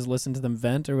be there, just listen to them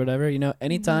vent or whatever. You know,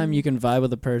 anytime you can vibe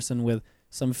with a person with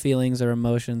some feelings or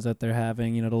emotions that they're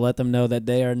having, you know, to let them know that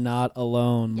they are not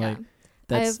alone. Yeah. Like,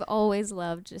 that's, I've always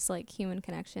loved just like human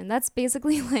connection. That's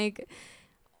basically like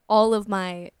all of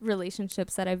my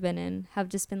relationships that I've been in have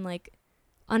just been like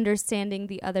understanding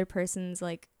the other person's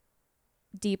like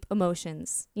deep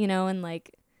emotions, you know, and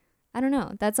like, I don't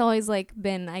know, that's always like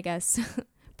been, I guess,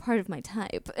 part of my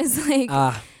type is like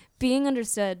being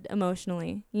understood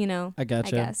emotionally, you know. I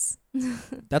gotcha. I guess.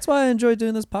 That's why I enjoy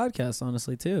doing this podcast,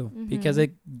 honestly, too, because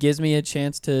it gives me a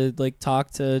chance to like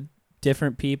talk to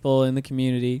different people in the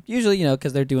community, usually, you know,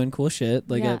 because they're doing cool shit.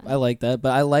 Like, I like that,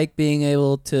 but I like being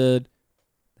able to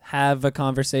have a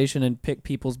conversation and pick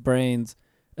people's brains,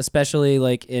 especially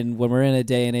like when we're in a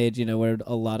day and age, you know, where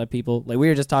a lot of people, like we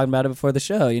were just talking about it before the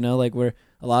show, you know, like where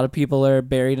a lot of people are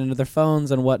buried into their phones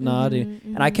and whatnot.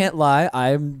 And I can't lie,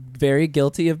 I'm very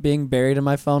guilty of being buried in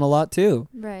my phone a lot too.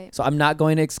 Right. So I'm not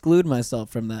going to exclude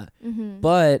myself from that.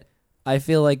 But I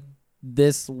feel like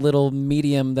this little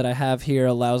medium that I have here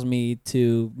allows me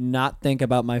to not think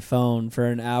about my phone for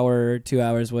an hour or 2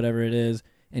 hours, whatever it is,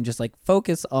 and just like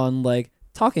focus on like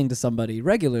talking to somebody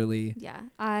regularly. Yeah,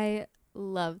 I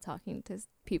love talking to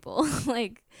people.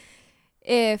 Like,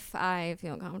 if I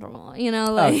feel comfortable, you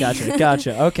know, like. Oh,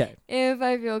 gotcha. Okay. If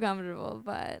I feel comfortable,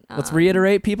 but let's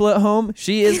reiterate, people at home,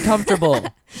 she is comfortable.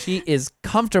 She is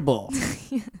comfortable.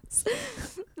 Yes.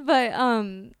 But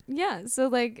yeah, so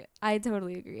like I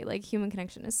totally agree. Like, human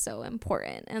connection is so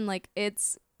important, and like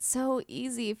it's so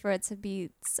easy for it to be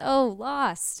so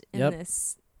lost in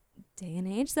this day and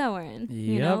age that we're in.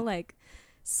 You know, like,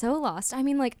 so lost. I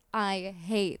mean, like, I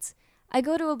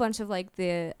go to a bunch of like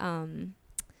the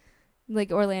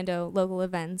like Orlando local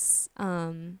events.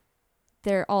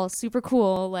 They're all super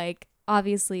cool, like,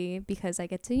 obviously, because I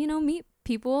get to, you know, meet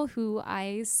people who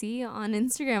I see on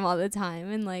Instagram all the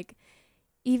time. And like,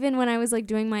 even when I was like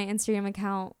doing my Instagram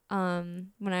account,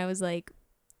 when I was like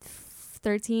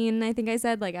 13, I think I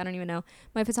said, like, I don't even know,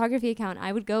 my photography account,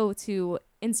 I would go to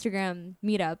Instagram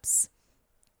meetups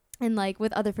and like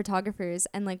with other photographers,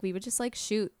 and like we would just like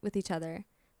shoot with each other.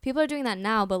 People are doing that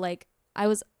now, but like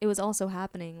it was also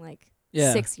happening like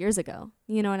 6 years ago.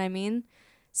 You know what I mean?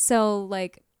 So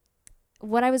like,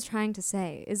 what I was trying to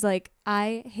say is like,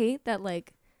 I hate that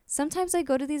like sometimes I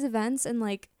go to these events and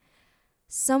like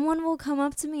someone will come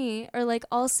up to me, or like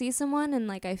I'll see someone and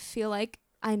like I feel like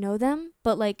I know them,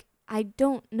 but like I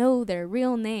don't know their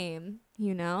real name,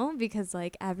 you know, because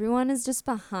like everyone is just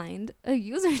behind a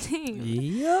username.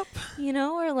 Yep. You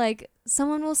know, or like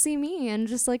someone will see me and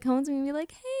just like come to me and be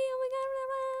like, hey, oh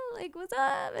my God, like, what's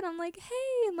up? And I'm like,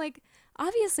 hey, and like,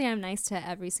 obviously I'm nice to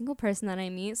every single person that I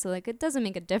meet, so like it doesn't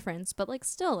make a difference, but like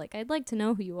still, like, I'd like to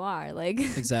know who you are. Like,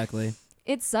 exactly.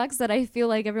 It sucks that I feel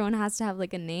like everyone has to have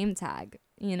like a name tag,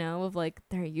 you know, of like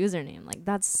their username. Like,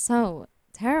 that's so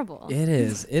terrible. It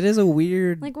is a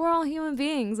weird, like, we're all human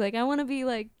beings. Like, I want to be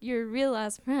like your real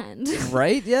ass friend.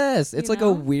 right? Yes. It's You like know?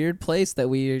 a weird place that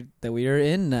we are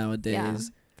in nowadays. Yeah,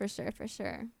 for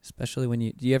sure. Especially when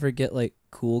do you ever get like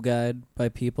cool guyed by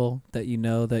people that you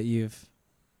know that you've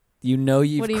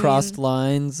crossed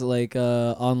lines like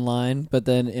online, but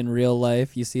then in real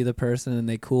life you see the person and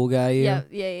they cool guy you.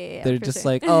 Yeah. They're just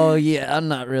like, oh yeah, I'm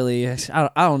not really, I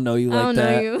don't know you like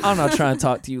that. I'm not trying to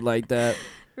talk to you like that.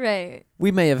 Right.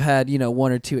 We may have had,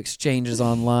 1 or 2 exchanges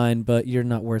online, but you're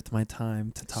not worth my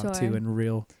time to talk to in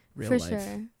real real For life.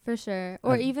 sure. For sure.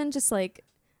 Or even just like,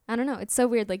 I don't know. It's so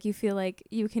weird. Like you feel like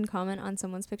you can comment on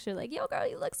someone's picture like, yo, girl,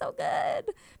 you look so good.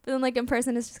 But then like in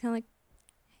person, it's just kind of like,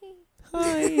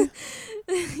 Hi.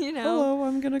 you know? Hello,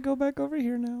 I'm going to go back over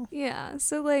here now. Yeah.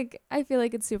 So like, I feel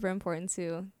like it's super important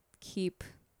to keep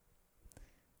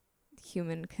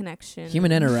human connection.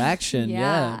 Human interaction. Yeah.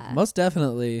 Yeah, most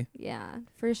definitely. Yeah,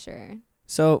 for sure.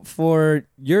 So for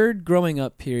your growing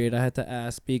up period, I had to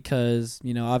ask because,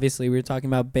 you know, obviously we were talking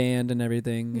about band and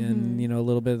everything and, you know, a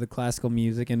little bit of the classical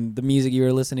music and the music you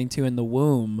were listening to in the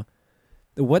womb.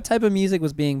 What type of music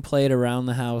was being played around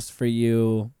the house for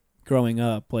you growing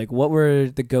up? Like what were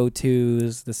the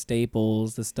go-tos, the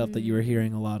staples, the stuff that you were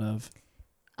hearing a lot of?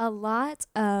 A lot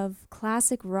of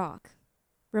classic rock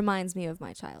reminds me of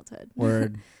my childhood.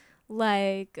 Word.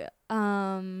 Like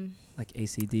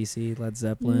AC/DC, Led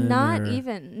Zeppelin? not or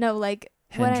even. No, like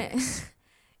Hendrix. what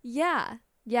Yeah.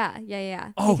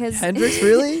 Oh, Because Hendrix,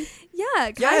 really?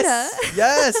 yeah, kinda.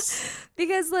 Yes.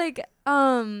 Because like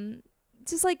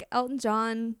just like Elton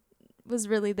John was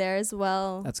really there as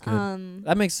well. That's good.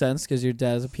 That makes sense because your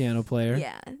dad's a piano player.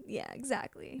 Yeah,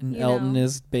 exactly. And you Elton know?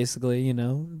 is basically, you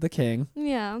know, the king.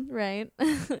 Yeah, right.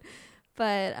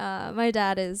 But my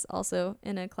dad is also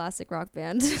in a classic rock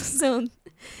band. So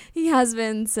he has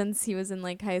been since he was in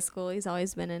like high school. He's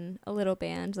always been in a little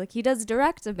band. Like he does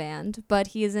direct a band, but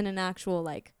he is in an actual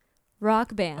like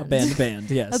rock band. A band,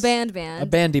 yes. A band. A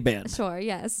bandy band. Sure,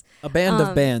 yes. A band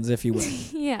of bands, if you will.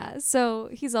 Yeah, so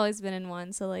he's always been in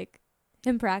one. So like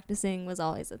him practicing was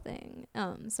always a thing.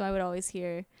 So I would always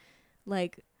hear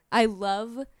like I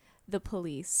love the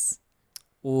Police.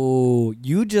 Ooh,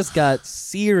 you just got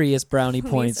serious brownie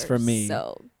Police points are from me.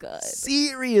 So good.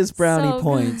 Serious brownie So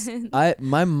points. good.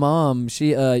 My mom, she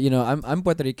you know, I'm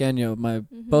Puerto Riqueño.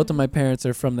 Both of my parents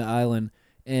are from the island,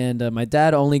 and my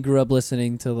dad only grew up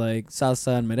listening to like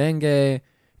salsa and merengue,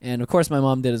 and of course my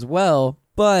mom did as well,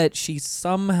 but she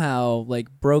somehow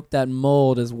like broke that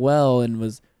mold as well and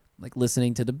was like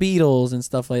listening to the Beatles and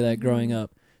stuff like that growing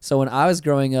up. So when I was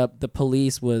growing up, the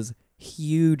Police was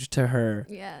huge to her.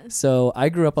 Yeah. So I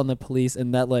grew up on the Police,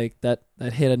 and that like that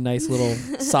hit a nice little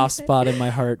soft spot in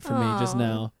my heart for me just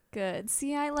now. Good.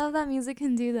 See, I love that music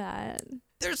can do that.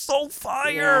 They're so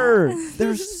fire. Yeah.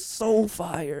 They're so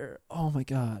fire. Oh my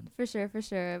god. For sure.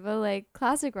 But like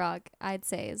classic rock, I'd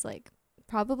say is like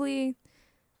probably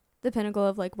the pinnacle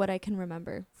of like what I can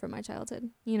remember from my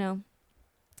childhood, you know?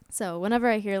 So whenever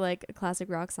I hear like a classic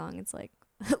rock song, it's like,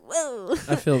 whoa.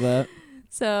 I feel that.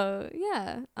 So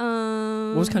yeah.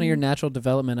 What was kind of your natural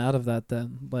development out of that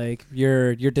then? Like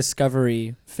your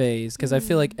discovery phase? Because I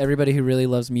feel like everybody who really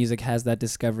loves music has that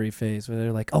discovery phase where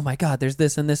they're like, oh my god, there's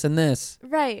this and this and this.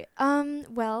 Right.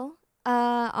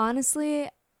 Honestly,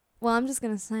 well, I'm just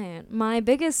gonna say it. My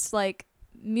biggest like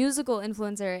musical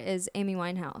influencer is Amy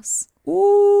Winehouse.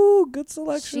 Ooh, good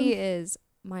selection. She is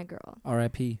my girl.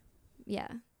 R.I.P. Yeah.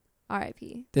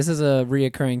 R.I.P. This is a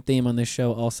reoccurring theme on this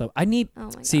show also. I need Oh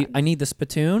my god. I need the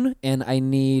spittoon and I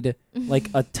need like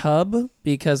a tub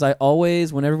because I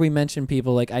always, whenever we mention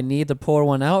people, like I need to pour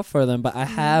one out for them, but I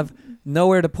have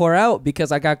nowhere to pour out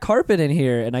because I got carpet in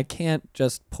here and I can't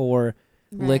just pour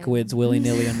liquids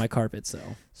willy-nilly on my carpet. So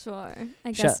Sure.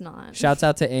 I guess not. shouts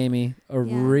out to Amy, a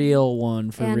real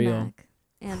one for and real.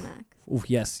 Mac. Ooh,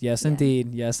 yes, Yeah.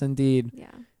 indeed. Yes, indeed.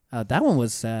 Yeah. That one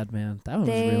was sad, man. That one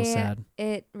was real sad.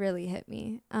 It really hit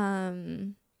me.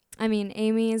 I mean,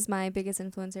 Amy is my biggest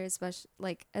influencer, especially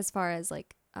like as far as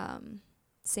like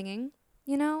singing.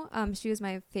 You know, she was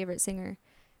my favorite singer,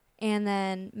 and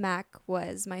then Mac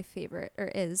was my favorite,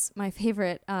 or is my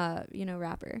favorite,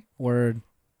 rapper. Word.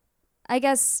 I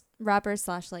guess rapper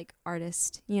 / like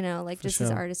artist. You know, like For just his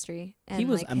sure. artistry and He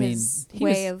was- like I mean, his he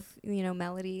way was- of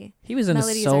melody. He was in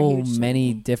Melodies are so huge to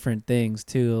many me. different things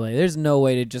too. Like, there's no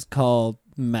way to just call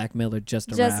Mac Miller just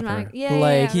a Just rapper. Mac- yeah,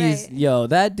 like yeah, he's right.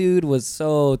 that dude was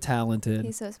so talented.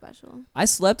 He's so special. I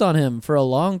slept on him for a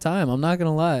long time. I'm not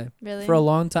gonna lie. Really. For a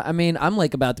long time. I mean, I'm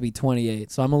like about to be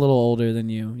 28, so I'm a little older than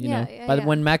you. You Yeah, know. yeah, But yeah.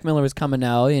 when Mac Miller was coming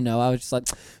out, I was just like,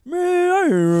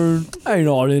 man, I ain't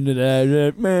all into that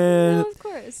shit, man. No, of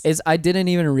course. I didn't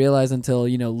even realize until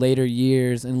later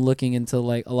years and looking into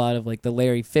like a lot of like the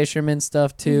Larry Fisherman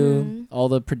stuff too, all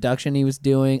the production he was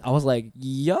doing. I was like,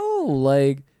 yo,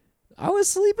 like I was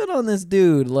sleeping on this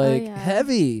dude, like yeah.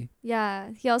 heavy. Yeah,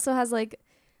 he also has like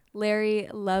Larry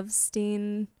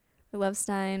Lovestein,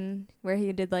 where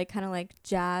he did like kind of like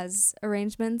jazz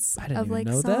arrangements I didn't of even like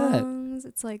know that. songs.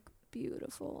 It's like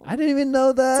beautiful. I didn't even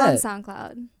know that. It's on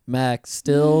SoundCloud. Mac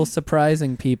still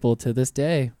surprising people to this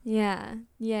day. Yeah.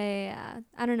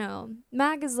 I don't know.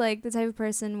 Mac is like the type of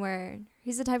person where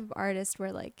he's the type of artist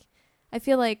where like I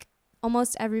feel like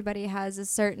almost everybody has a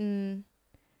certain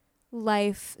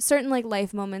life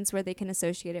moments where they can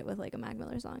associate it with like a Mac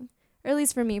Miller song, or at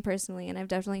least for me personally, and I've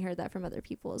definitely heard that from other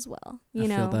people as well. You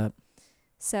know, feel that.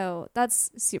 So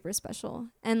that's super special.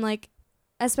 And like,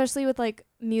 especially with like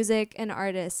music and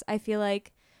artists, I feel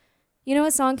like, you know,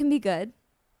 a song can be good,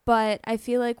 but I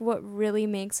feel like what really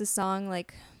makes a song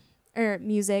like, or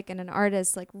music and an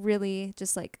artist like really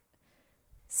just like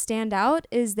stand out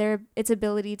is its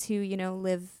ability to, you know,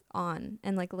 live on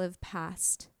and like live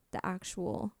past the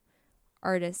actual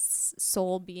artist's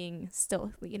soul being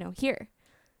still, you know, here.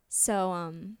 So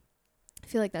I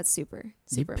feel like that's super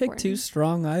You picked important. two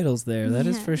strong idols there. That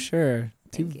is for sure.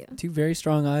 Thank you. Two very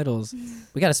strong idols.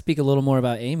 We got to speak a little more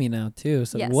about Amy now too.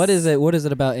 So Yes. what is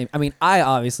it about Amy? I mean, I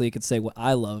obviously could say what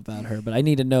I love about her, but I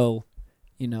need to know,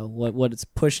 you know, what it's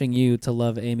pushing you to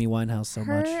love Amy Winehouse so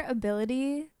much. Her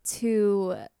ability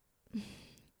to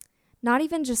not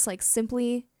even just like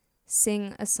simply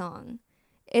sing a song.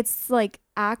 It's like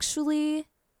actually,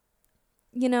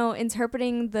 you know,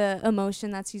 interpreting the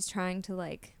emotion that she's trying to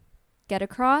like get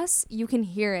across. You can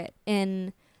hear it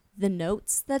in the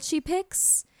notes that she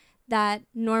picks that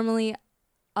normally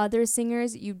other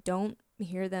singers, you don't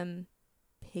hear them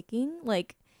picking.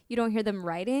 Like, you don't hear them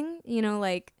writing, you know,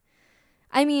 like,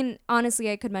 I mean,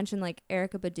 honestly, I could mention like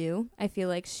Erykah Badu. I feel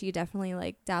like she definitely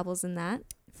like dabbles in that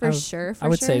for sure. I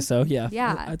would say so. Yeah.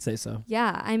 Yeah. I'd say so.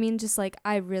 Yeah. I mean, just like,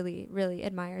 I really, really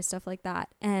admire stuff like that.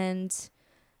 And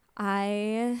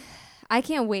I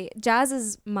can't wait. Jazz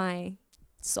is my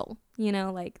soul, you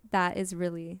know, like that is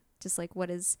really just like what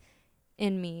is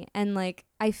in me. And like,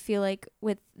 I feel like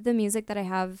with the music that I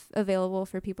have available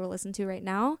for people to listen to right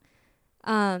now,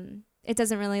 it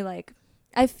doesn't really like,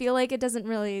 I feel like it doesn't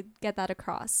really get that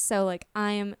across. So like,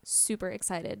 I am super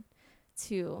excited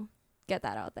to get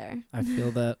that out there. I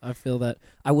feel that.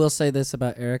 I will say this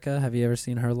about Erykah. Have you ever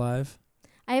seen her live?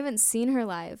 I haven't seen her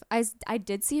live. I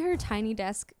did see her Tiny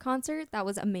Desk concert. That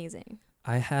was amazing.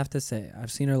 I have to say,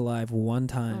 I've seen her live one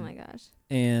time. Oh my gosh.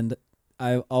 And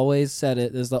I've always said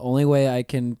it. This is the only way I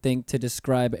can think to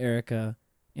describe Erykah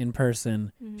in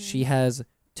person. Mm-hmm. She has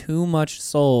too much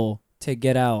soul to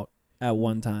get out at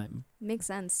one time. Makes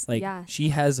sense. Like, yeah. she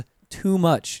has too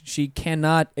much. She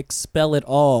cannot expel it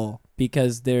all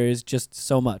because there is just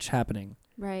so much happening.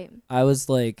 Right. I was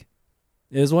like,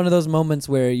 it was one of those moments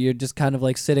where you're just kind of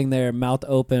like sitting there, mouth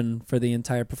open for the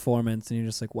entire performance, and you're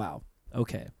just like, wow,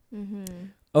 okay. Mm-hmm.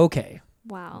 Okay.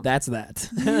 Wow. That's that.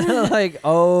 Like,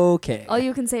 okay. All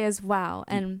you can say is wow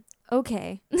and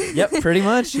okay. Yep, pretty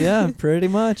much. Yeah, pretty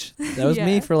much. That was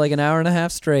me Yeah. for like an hour and a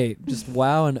half straight. Just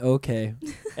wow and okay.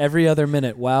 Every other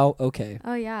minute, wow, okay.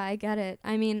 Oh yeah, I get it.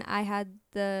 I mean, I had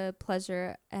the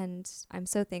pleasure, and I'm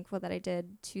so thankful that I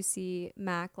did, to see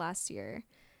Mac last year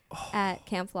at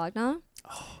Camp Flognaw.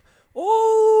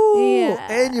 Oh, Yeah.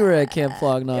 and you were at Camp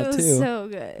Flognaw It was too. so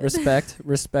good.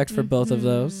 Respect for both of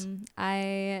those.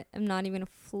 I am not even a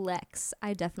flex.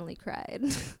 I definitely cried.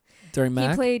 During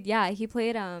Mac? He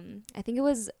played I think it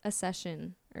was a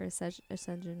session or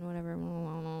ascension, whatever.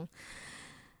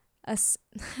 I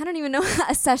don't even know.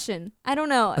 A session. I don't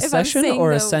know. A session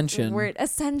or ascension? Word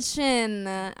ascension.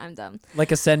 I'm dumb.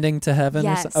 Like ascending to heaven?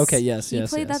 Yes. Okay, yes. He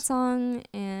played that song,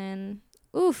 and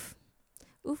oof.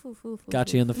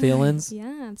 Got you in the feelings?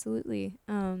 Yeah, absolutely.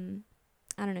 I don't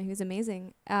know. He was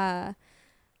amazing. I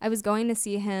was going to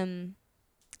see him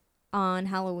on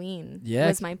Halloween. Yeah,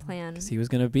 was my plan. 'Cause he was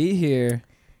going to be here.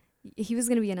 He was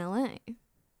going to be in LA.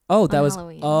 Oh, that was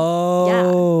Halloween.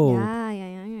 Oh.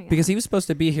 Yeah. Because he was supposed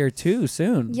to be here too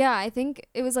soon. Yeah, I think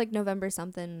it was like November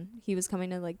something. He was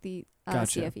coming to like the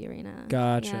Gotcha. CFE arena.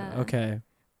 Gotcha. Yeah. Okay.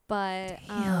 But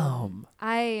Damn.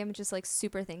 I am just like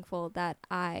super thankful that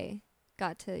I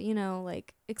got to, you know,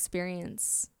 like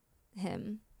experience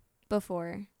him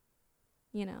before,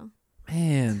 you know.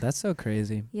 Man, that's so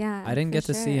crazy. Yeah. I didn't for get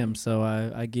to see sure. him, so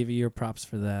I give you your props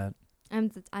for that.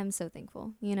 I'm so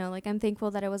thankful, you know, like I'm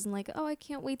thankful that I wasn't like, oh, I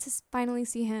can't wait to finally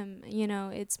see him, you know.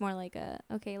 It's more like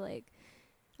okay, like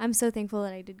I'm so thankful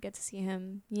that I did get to see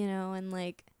him, you know. And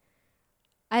like,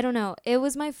 I don't know, it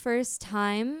was my first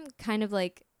time kind of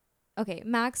like, okay,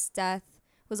 Mac's death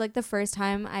was like the first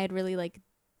time I had really like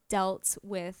dealt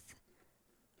with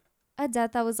a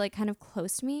death that was like kind of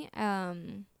close to me,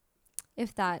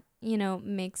 if that, you know,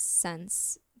 makes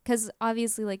sense. Because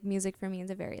obviously, like, music for me is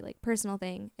a very, like, personal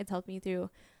thing. It's helped me through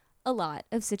a lot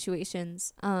of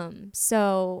situations.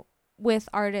 So with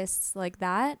artists like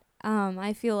that,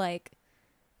 I feel like,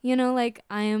 you know, like,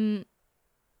 I am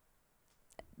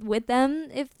with them,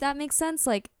 if that makes sense.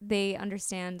 Like, they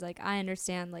understand, like, I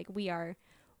understand, like, we are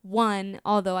one.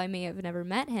 Although I may have never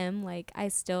met him, like, I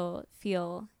still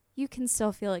feel, you can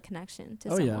still feel a connection to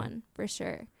Oh, yeah. someone for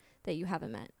sure that you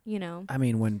haven't met, you know? I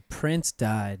mean, when Prince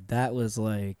died, that was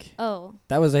like, Oh,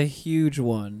 that was a huge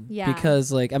one. Yeah.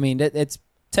 Because, like, I mean, it's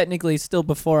technically still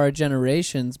before our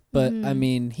generations, but I Mhm.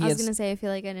 mean, I was going to say, I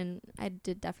feel like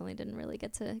definitely didn't really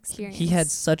get to experience. he had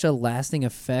such a lasting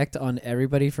effect on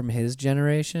everybody from his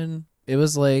generation. It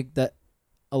was like that.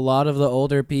 A lot of the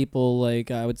older people, like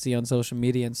I would see on social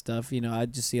media and stuff, you know,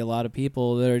 I'd just see a lot of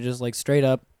people that are just like straight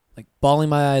up, like bawling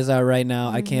my eyes out right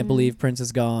now. I can't Mhm. believe Prince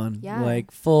is gone. Yeah. Like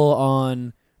full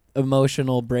on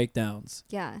emotional breakdowns.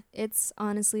 Yeah, it's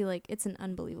honestly like it's an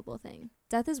unbelievable thing.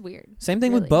 Death is weird. Same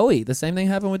thing with Really. Bowie. The same thing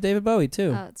happened with David Bowie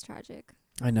too. Oh, it's tragic.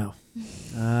 I know.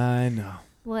 I know.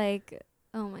 Like,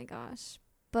 oh my gosh.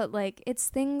 But like it's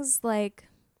things like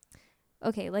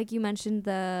okay, like you mentioned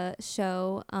the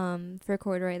show for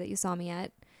Corduroy that you saw me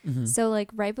at. Mhm. So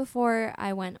like right before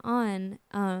I went on,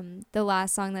 the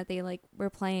last song that they like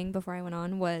were playing before I went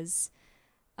on was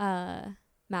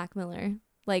Mac Miller.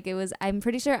 Like it was I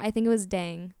think it was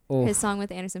Dang. Oh. His song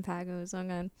with Anderson .Paak. It was so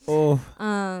good. Oh.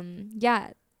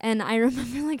 Yeah. And I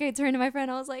remember like I turned to my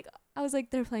friend, I was like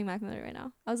they're playing Mac Miller right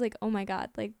now. I was like, oh my God.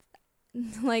 Like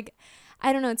like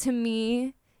I don't know, to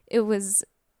me it was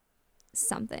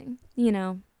something, you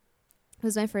know. It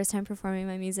was my first time performing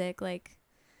my music. Like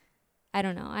I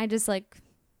don't know, I just like,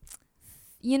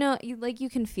 you know, you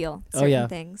can feel certain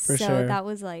things, for so sure. that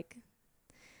was like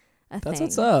a That's thing.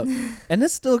 what's up. And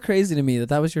it's still crazy to me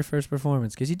that was your first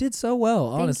performance because you did so well,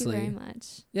 honestly. Thank you very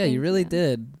much. Yeah, Thank you really you.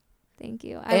 did. Thank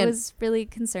you. I was really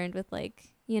concerned with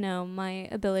like, you know, my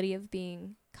ability of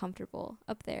being comfortable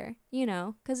up there, you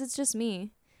know, because it's just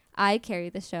me. I carry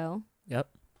the show. Yep.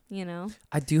 You know.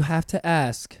 I do have to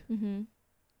ask Mm-hmm.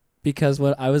 because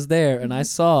when I was there and I Mhm.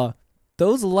 saw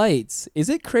those lights, is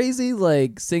it crazy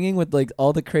like singing with like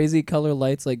all the crazy color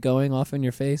lights like going off in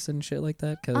your face and shit like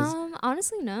that? Because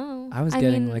Honestly, no. I was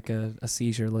getting like a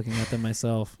seizure looking at them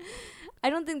myself.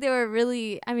 I don't think they were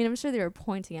really. I mean, I'm sure they were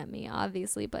pointing at me,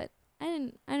 obviously, but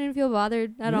I didn't feel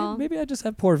bothered at all. Maybe I just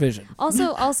have poor vision.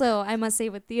 Also, I must say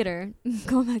with theater,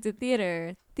 going back to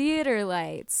theater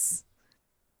lights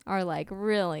are like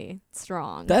really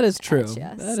strong. That is true. at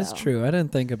ya, That is so. true. I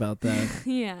didn't think about that.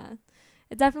 Yeah,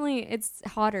 it's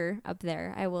hotter up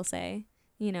there, I will say.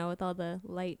 You know, with all the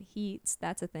light heats,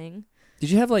 that's a thing. Did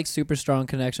you have like super strong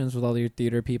connections with all your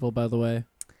theater people, by the way?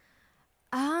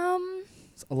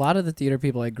 A lot of the theater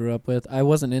people I grew up with, I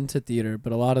wasn't into theater,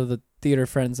 but a lot of the theater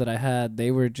friends that I had, they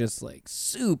were just like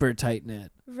super tight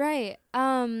knit. Right.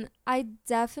 I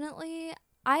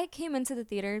came into the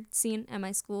theater scene at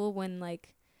my school when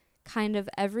like kind of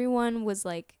everyone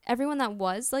that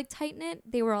was like tight knit,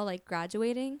 they were all like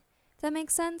graduating, if that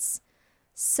makes sense.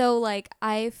 So like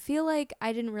I feel like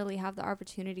I didn't really have the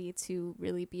opportunity to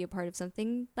really be a part of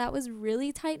something that was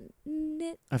really tight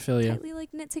knit. I feel you. Tightly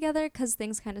like knit together, because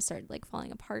things kind of started like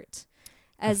falling apart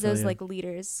as those like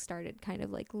leaders started kind of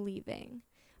like leaving.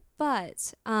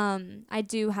 But I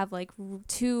do have like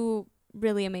two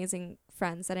really amazing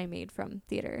friends that I made from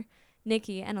theater,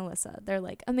 Nikki and Alyssa. They're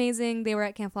like amazing. They were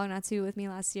at Camp Flog Knot 2 with me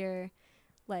last year.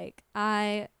 Like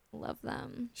I love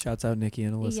them. Shouts out Nikki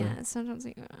and Alyssa. Yeah, sometimes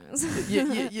you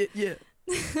guys. Yeah.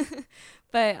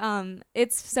 But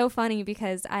it's so funny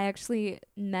because I actually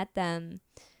met them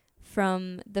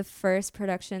from the first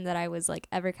production that I was like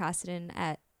ever casted in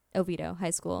at Oviedo High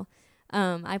School.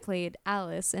 I played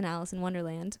Alice in Alice in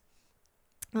Wonderland.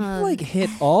 You like hit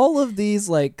all of these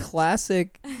like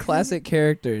classic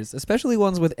characters, especially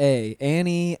ones with A.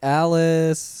 Annie,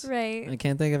 Alice. Right. I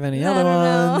can't think of any I other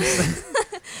don't ones. know.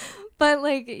 But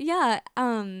like, yeah,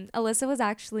 Alyssa was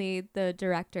actually the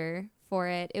director for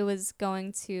it. It was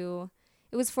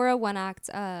for a one act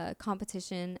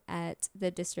competition at the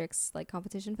district's like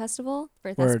competition festival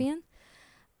for Thespian.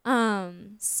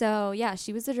 So yeah,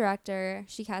 she was the director.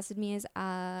 She casted me as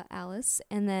Alice,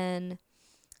 and then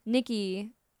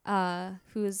Nikki,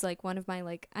 who's like one of my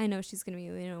like, I know she's gonna be,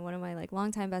 you know, one of my like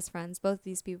longtime best friends. Both of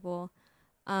these people,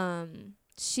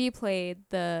 she played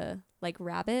the like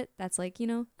rabbit that's like, you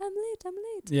know, I'm late.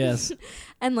 Yes.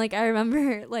 And like I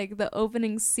remember like the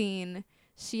opening scene,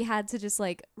 she had to just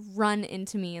like run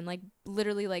into me and like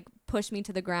literally like push me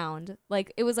to the ground.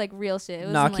 Like it was like real shit. It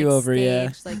was Knock you like, over, yeah.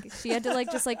 Like she had to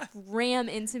like just like ram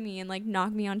into me and like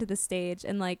knock me onto the stage.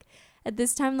 And like at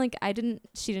this time, like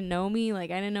she didn't know me,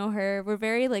 like I didn't know her. We're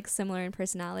very like similar in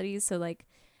personalities, so like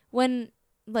when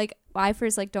like I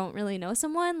first like don't really know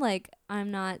someone, like I'm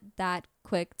not that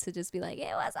quick to just be like,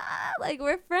 hey, what's up, like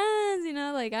we're friends, you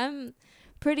know. Like I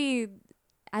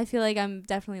feel like I'm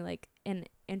definitely like an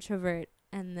introvert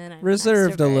and then I'm an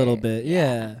Reserved a little extrovert. bit.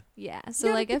 Yeah. Yeah. So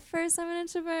Yeah. like at first I'm an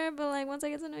introvert, but like once I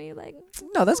get to know you, like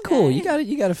No, that's cool. okay.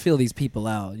 You gotta feel these people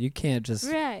out. You can't just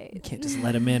Right.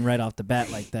 let them in right off the bat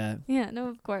like that. Yeah. No.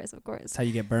 Of course. That's how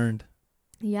you get burned.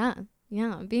 Yeah.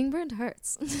 Yeah. Being burned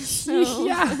hurts. So,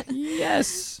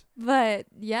 Yes. But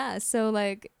yeah. So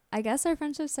like I guess our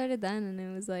friendship started then, and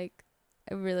it was like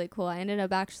really cool. I ended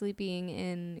up actually being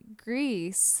in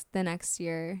Greece the next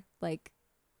year. Like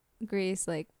Greece,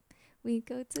 like we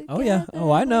go together. Oh yeah. Oh,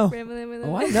 I know.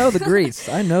 Oh, I know the Greece.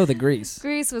 I know the Greece.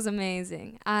 Greece was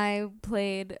amazing. I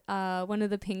played one of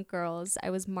the pink girls. I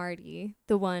was Maddie,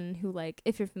 the one who, like,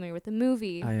 if you're familiar with the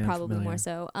movie, I am probably familiar. more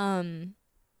so.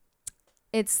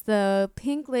 It's the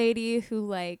pink lady who,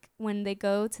 like, when they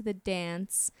go to the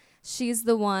dance, she's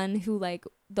the one who, like,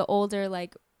 the older,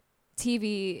 like,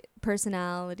 TV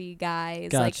personality guy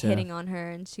is like Gotcha. hitting on her,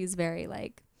 and she's very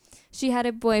like, she had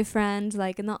a boyfriend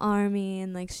like in the army,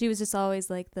 and like she was just always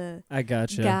like the I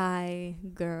gotcha. guy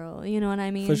girl, you know what I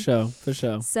mean? For sure. For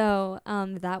sure. So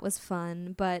that was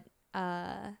fun, but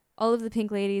all of the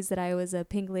pink ladies that I was a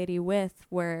pink lady with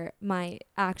were my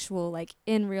actual, like,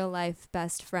 in real life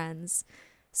best friends.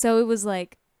 So it was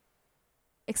like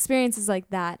experiences like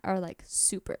that are like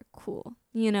super cool,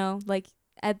 you know? Like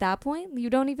at that point, you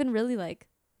don't even really like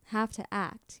have to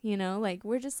act, you know? Like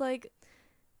we're just like,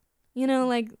 you know,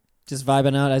 like Just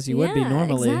vibing out as you would be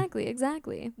normally.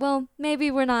 Exactly. Well, maybe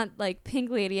we're not like pink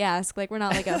lady-esque. Like we're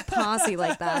not like a posse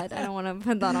like that. I don't want to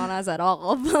put that on us at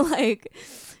all. But like,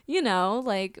 you know,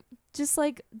 like just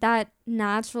like that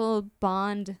natural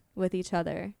bond with each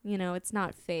other. You know, it's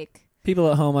not fake.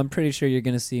 People at home, I'm pretty sure you're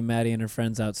going to see Maddie and her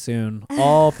friends out soon.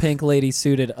 All pink lady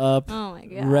suited up, Oh my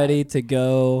God. ready to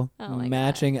go, Oh my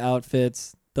matching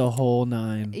outfits, the whole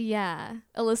 9. Yeah.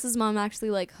 Alyssa's mom actually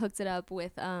like hooked it up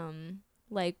with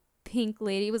like pink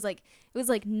lady. It was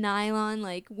like nylon,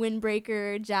 like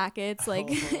windbreaker jackets, like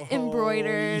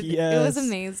embroidered. It was yes.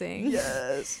 amazing.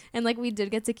 Yes. And like we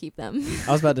did get to keep them.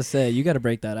 I was about to say, you got to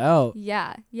break that out.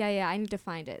 Yeah. I need to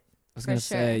find it. I was For going to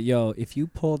say, sure. yo, if you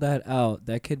pull that out,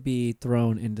 that could be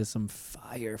thrown into some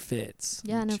fire fits.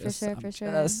 Yeah, no, for Just- sure, I'm for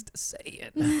sure. Just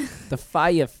saying. The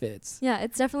fire fits. Yeah,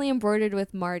 it's definitely embroidered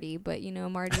with Marty, but you know,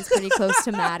 Marty's pretty close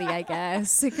to Maddie, I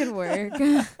guess. It could work.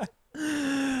 We'll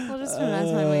just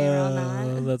finesse my way around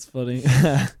that. That's funny.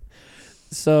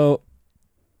 So,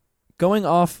 going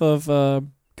off of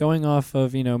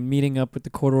meeting up with the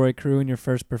Corduroy crew in your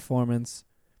first performance,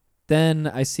 then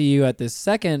I see you at this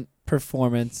second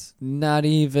performance. Not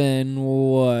even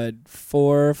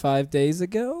 4 or 5 days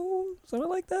ago, something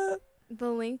like that. The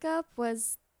link up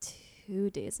was 2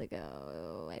 days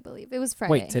ago, I believe. It was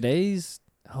Friday. Wait, today's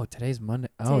Monday.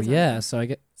 Oh Today's yeah, Monday. so I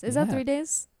get. Is that yeah. 3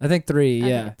 days? I think 3. Okay,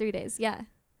 Yeah. 3 days. Yeah.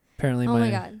 Apparently Oh my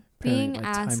God. apparently Being my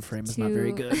asked time frame is to not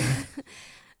very good.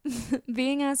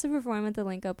 being asked to perform at the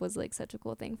link up was like such a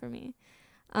cool thing for me.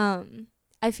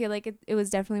 I feel like it was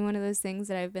definitely one of those things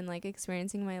that I've been like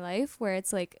experiencing in my life where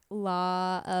it's like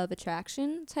law of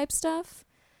attraction type stuff.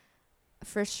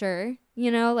 For sure. You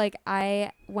know, like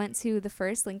I went to the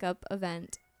first link up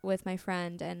event with my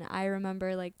friend, and I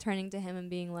remember like turning to him and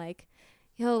being like,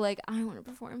 yo, like I want to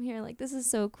perform here. Like this is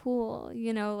so cool.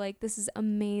 You know, like this is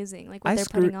amazing. Like what they're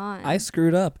putting on. I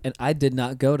screwed up and I did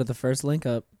not go to the first link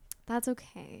up. That's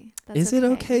okay. Is it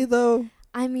okay though?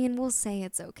 I mean, we'll say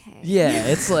it's okay. Yeah,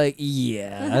 it's like,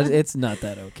 yeah, it's not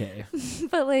that okay.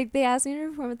 But like they asked me to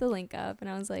perform at the link up, and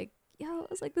I was like, yo, I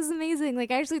was like, this is amazing. Like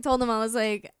I actually told them, I was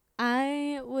like,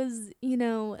 I was, you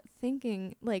know,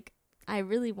 thinking like I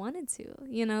really wanted to,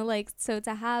 you know, like so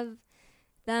to have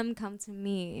them come to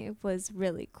me was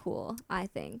really cool, I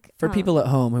think. For people at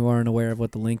home who aren't aware of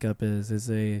what the link up is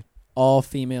a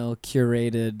all-female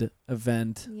curated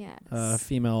event. Yes.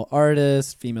 Female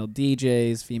artists, female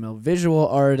DJs, female visual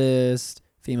artists,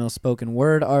 female spoken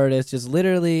word artists, just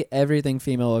literally everything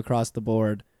female across the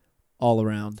board, all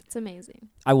around. It's amazing.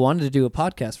 I wanted to do a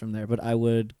podcast from there, but I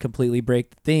would completely break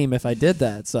the theme if I did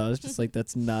that. So I was just like,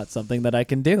 that's not something that I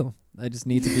can do. I just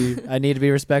need to be, I need to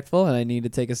be respectful, and I need to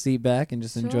take a seat back and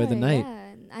just enjoy the Sure, night. Yeah.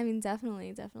 I mean, definitely.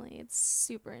 It's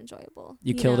super enjoyable.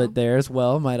 You killed know? it there as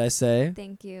well, might I say.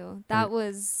 Thank you. That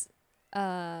was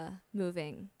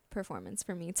moving performance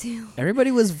for me too.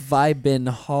 Everybody was vibing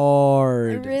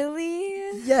hard. Really?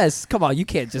 Yes, come on, you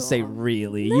can't just say Cool.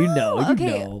 really. No, you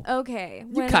know. Okay.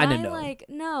 You kinda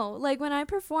know. Like when I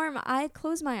perform, I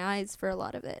close my eyes for a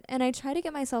lot of it, and I try to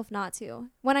get myself not to.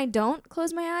 When I don't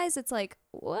close my eyes, it's like,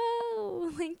 whoa,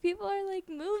 like people are like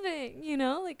moving, you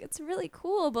know, like it's really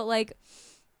cool. But like,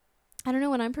 I don't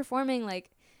know, when I'm performing, like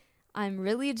I'm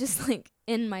really just like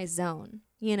in my zone,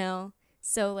 you know.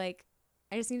 So like,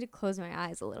 I just need to close my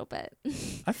eyes a little bit.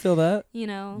 I feel that. You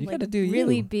know, You like gotta do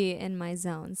really you. be in my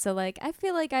zone. So like I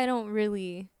feel like I don't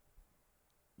really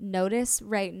notice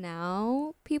right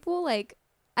now people like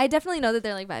I definitely know that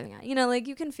they're like vibing out. You know, like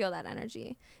you can feel that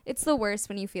energy. It's the worst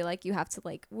when you feel like you have to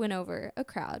like win over a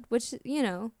crowd, which, you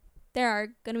know, there are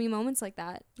going to be moments like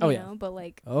that, you know, but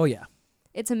like Oh yeah.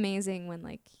 it's amazing when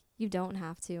like you don't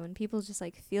have to and people just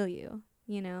like feel you,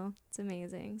 you know. It's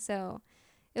amazing. So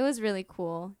it was really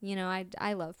cool. You know,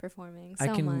 I love performing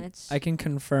so much. I can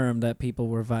confirm that people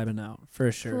were vibing out for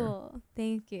sure. Cool.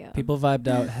 Thank you. People vibed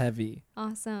out heavy.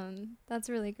 Awesome. That's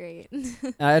really great.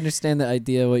 I understand the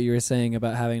idea what you were saying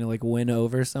about having to like win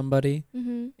over somebody.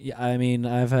 Mm-hmm. Yeah, I mean,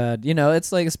 I've had, you know,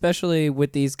 it's like especially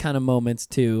with these kind of moments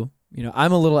too. You know,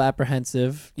 I'm a little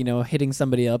apprehensive, you know, hitting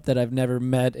somebody up that I've never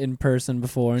met in person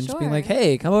before and just being like,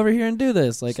 "Hey, come over here and do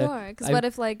this." Like, sure. Because what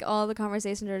if like all the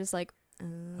conversations are just like,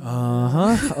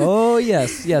 Oh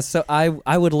yes, yes. So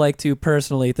I would like to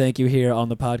personally thank you here on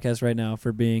the podcast right now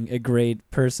for being a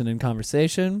great person in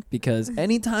conversation, because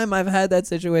anytime I've had that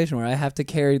situation where I have to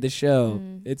carry the show,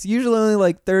 it's usually only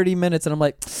like 30 minutes and I'm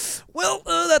like, well,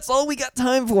 that's all we got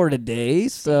time for today.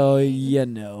 So, you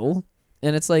know.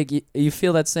 And it's like you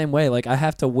feel that same way. Like I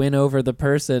have to win over the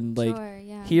person like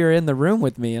here in the room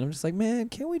with me, and I'm just like, man,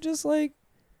 can we just like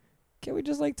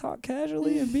talk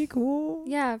casually and be cool?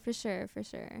 Yeah, for sure.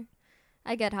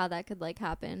 I get how that could like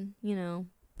happen, you know.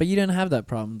 But you didn't have that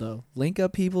problem though. Link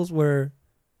Up Peoples were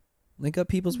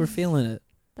feeling it.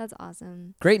 That's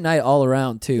awesome. Great night all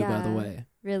around too, by the way.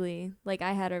 Really. Like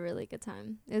I had a really good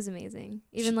time. It was amazing.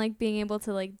 Even like being able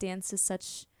to like dance to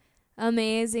such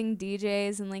amazing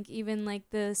DJs, and like even like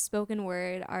the spoken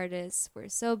word artists were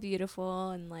so beautiful,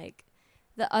 and like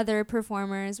the other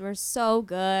performers were so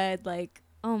good. Like,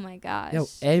 oh my gosh. Yo,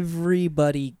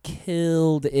 everybody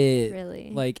killed it.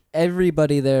 Really? Like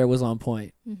everybody there was on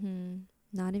point. Mm-hmm.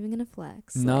 Not even gonna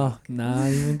flex. No, like. not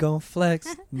even gonna flex.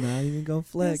 Not even gonna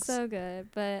flex. It was so good.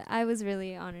 But I was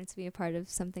really honored to be a part of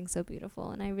something so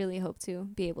beautiful, and I really hope to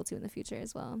be able to in the future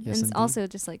as well. Yes, and indeed. also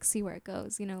just like see where it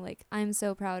goes. You know, like I'm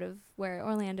so proud of where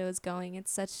Orlando is going.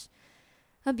 It's such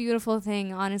a beautiful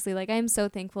thing, honestly. Like I'm so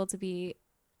thankful to be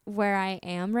where I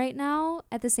am right now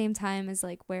at the same time as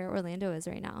like where Orlando is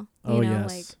right now. You know, yes.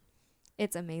 like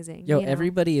it's amazing. Yo, you know?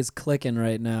 everybody is clicking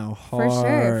right now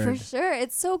hard. For sure.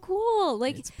 It's so cool.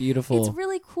 Like it's beautiful. It's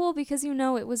really cool because you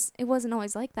know it wasn't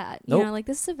always like that. Nope. You know, like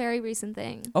this is a very recent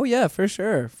thing. Oh yeah, for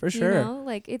sure. You know,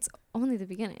 like it's only the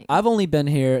beginning. I've only been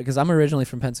here because I'm originally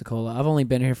from Pensacola. I've only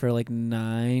been here for like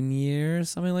 9 years,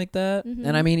 something like that. Mm-hmm.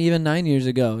 And I mean, even 9 years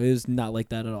ago, it was not like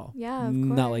that at all. Yeah, of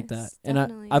not like that.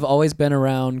 Definitely. And I've always been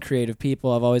around creative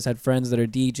people. I've always had friends that are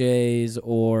DJs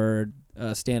or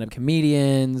stand-up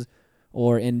comedians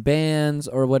or in bands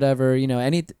or whatever. You know,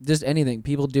 just anything.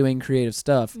 People doing creative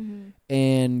stuff,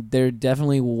 and there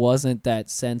definitely wasn't that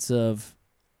sense of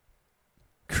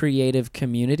creative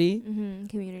community.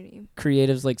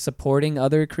 Creatives like supporting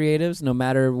other creatives no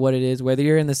matter what it is, whether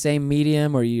you're in the same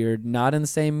medium or you're not in the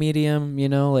same medium. You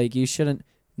know, like you shouldn't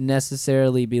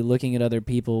necessarily be looking at other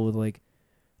people with like,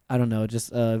 I don't know,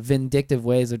 just vindictive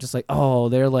ways of just like, oh,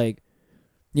 they're like,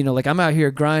 you know, like I'm out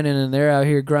here grinding and they're out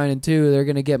here grinding too, they're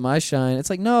gonna get my shine. It's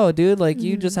like, no, dude, like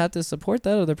you just have to support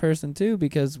that other person too,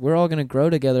 because we're all gonna grow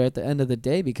together at the end of the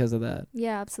day because of that.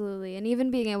 Yeah, absolutely. And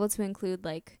even being able to include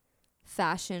like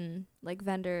fashion like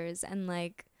vendors and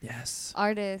like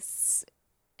artists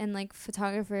and like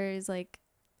photographers, like,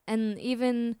 and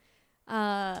even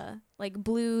like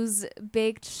Blue's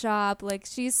baked shop, like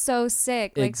she's so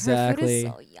sick, like her food is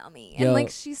so yummy. Yo, and like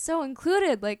she's so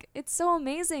included, like it's so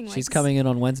amazing. She's coming in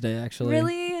on Wednesday actually.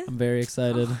 Really? I'm very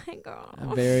excited. Oh my God.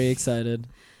 I'm very excited.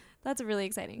 That's really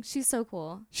exciting. She's so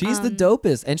cool. She's the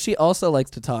dopest. And she also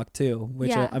likes to talk too,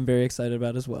 which I'm very excited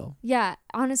about as well. Yeah.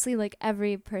 Honestly, like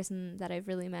every person that I've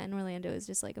really met in Orlando is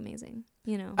just like amazing.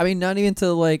 You know? I mean, not even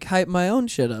to like hype my own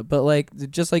shit up, but like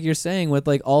just like you're saying with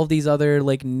like all these other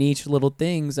like niche little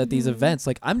things at these events.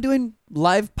 Like I'm doing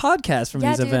live podcasts from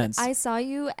these events. I saw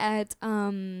you at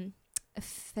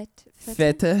Fete. I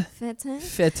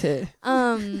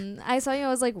saw you. I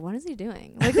was like, what is he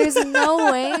doing? Like, there's no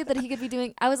way that he could be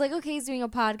doing. I was like, okay, he's doing a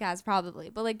podcast probably,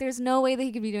 but like, there's no way that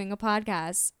he could be doing a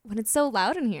podcast when it's so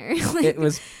loud in here. Like, it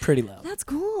was pretty loud. That's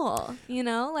cool. You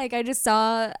know, like I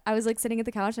was like sitting at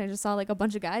the couch and I just saw like a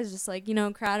bunch of guys just like, you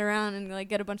know, crowd around and like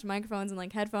get a bunch of microphones and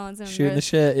like headphones and shooting the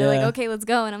shit. They're like, okay, let's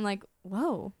go. And I'm like,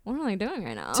 whoa, what am I doing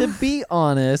right now? To be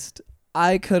honest,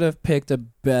 I could have picked a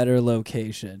better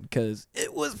location because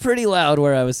it was pretty loud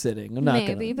where I was sitting. I'm not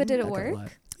Maybe, but did it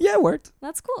work? Yeah, it worked.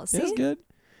 That's cool. See? It was good.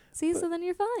 See, so then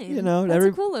you're fine. You know, that's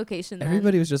a cool location. Then.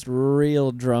 Everybody was just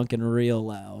real drunk and real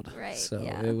loud. Right. So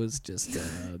yeah. it was just,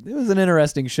 it was an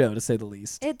interesting show to say the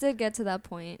least. It did get to that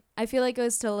point. I feel like it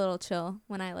was still a little chill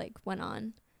when I like went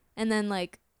on, and then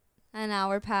like an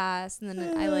hour passed, and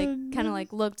then I like kind of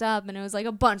like looked up, and it was like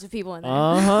a bunch of people in there.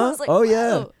 I was like, oh whoa.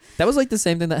 yeah, that was like the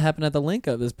same thing that happened at the Link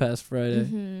Up this past Friday.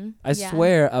 Mm-hmm. I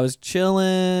swear, I was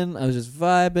chilling, I was just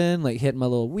vibing, like hitting my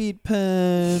little weed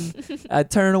pen. I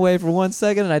turn away for 1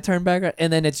 second, and I turn back around,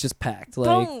 and then it's just packed.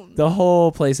 Like Boom. the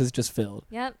whole place is just filled,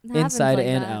 Yep, inside like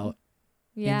and that. out,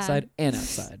 Yeah. inside and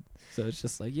outside. So it's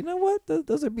just like, you know what?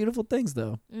 Those are beautiful things,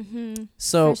 though. Mm-hmm.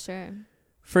 So For sure.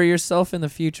 for yourself in the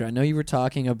future, I know you were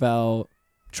talking about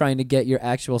trying to get your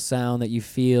actual sound that you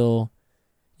feel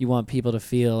you want people to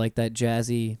feel, like that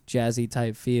jazzy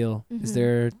type feel.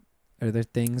 Mm-hmm. Are there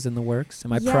things in the works?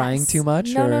 Am I prying too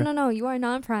much? No, you are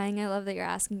not prying. I love that you're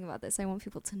asking about this. I want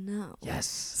people to know. Yes.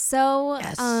 So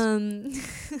Yes.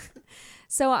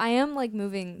 so I am like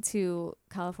moving to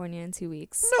California in 2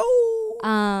 weeks.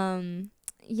 No.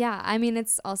 Yeah, I mean,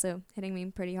 it's also hitting me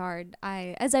pretty hard.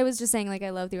 As I was just saying, like,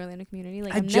 I love the Orlando community.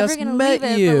 Like, I'm never gonna leave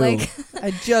it. But like,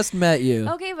 I just met you.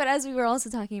 Okay, but as we were also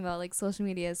talking about, like, social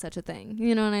media is such a thing.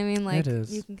 You know what I mean? Like, It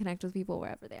is. you can connect with people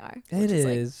wherever they are. It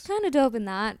is. Like, kind of dope in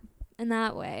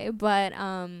that way. But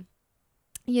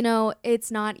you know,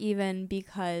 it's not even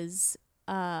because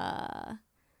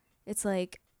it's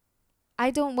like,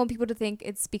 I don't want people to think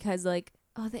it's because like,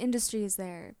 oh, the industry is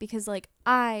there, because like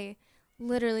I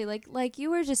literally like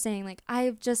you were just saying, like,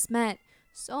 I've just met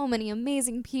so many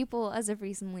amazing people as of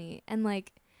recently, and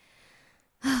like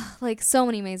like so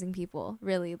many amazing people,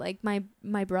 really. Like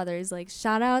my brothers, like,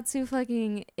 shout out to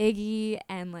fucking Iggy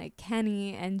and like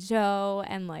Kenny and Joe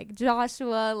and like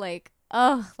Joshua. Like,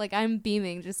 oh, like I'm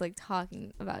beaming just like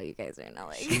talking about you guys right now.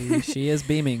 Like She is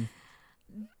beaming.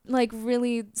 Like,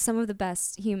 really, some of the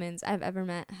best humans I've ever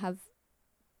met have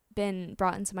been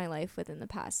brought into my life within the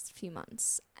past few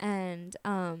months. And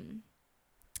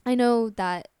I know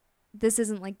that this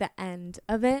isn't like the end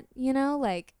of it, you know?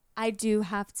 Like, I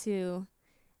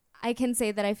can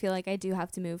say that I feel like I do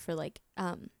have to move for like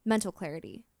mental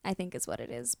clarity, I think is what it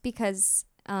is. Because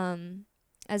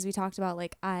as we talked about,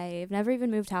 like, I've never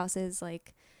even moved houses.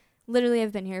 Like, literally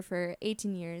I've been here for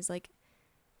 18 years. Like,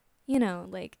 you know,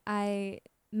 like, I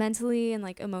mentally and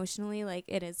like emotionally, like,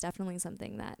 it is definitely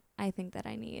something that I think that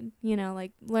I need, you know,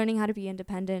 like, learning how to be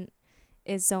independent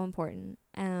is so important.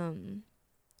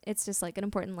 It's just like an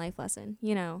important life lesson,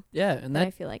 you know. Yeah, and that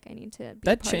I feel like I need to be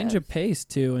that change of pace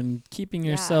too, and keeping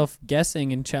yourself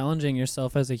guessing and challenging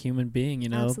yourself as a human being, you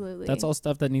know. Absolutely. That's all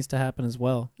stuff that needs to happen as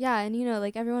well. Yeah, and you know,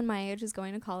 like, everyone my age is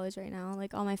going to college right now.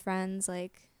 Like, all my friends,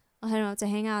 like, I'll head out to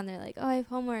hang out, and they're like, oh, I have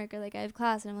homework, or like, I have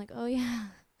class, and I'm like, oh yeah,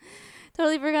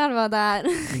 totally forgot about that.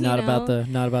 Not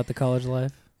about the college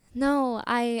life. No,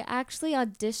 I actually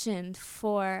auditioned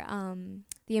for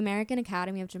the American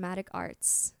Academy of Dramatic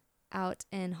Arts out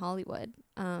in Hollywood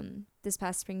this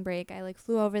past spring break. I like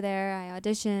flew over there, I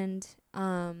auditioned,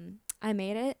 I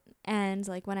made it, and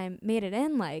like when I made it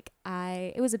in, like,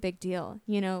 it was a big deal,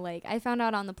 you know. Like, I found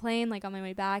out on the plane, like on my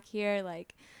way back here,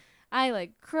 like, I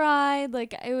like cried,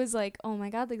 like, it was like, oh my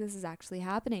god, like, this is actually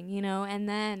happening, you know. And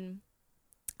then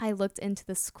I looked into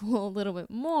the school a little bit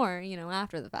more, you know,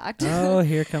 after the fact. Oh,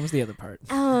 here comes the other part.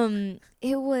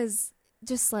 It was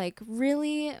just like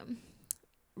really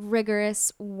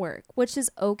rigorous work, which is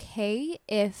okay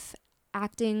if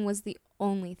acting was the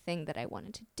only thing that I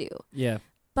wanted to do. Yeah.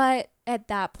 But at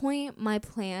that point, my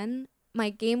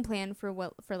game plan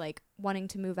for like wanting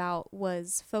to move out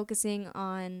was focusing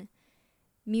on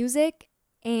music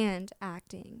and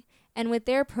acting. And with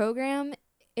their program,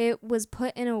 it was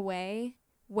put in a way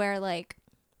where like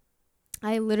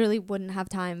I literally wouldn't have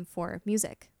time for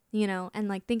music, you know. And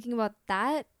like thinking about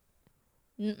that,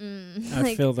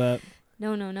 I feel that.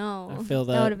 No. I feel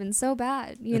that. That would have been so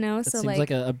bad, you know? It So seems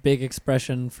like a big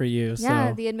expression for you. Yeah,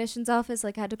 so. the admissions office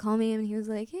like had to call me, and he was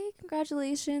like, hey,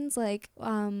 congratulations. Like,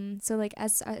 so like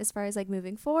as far as like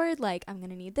moving forward, like, I'm going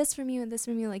to need this from you and this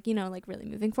from you, like, you know, like really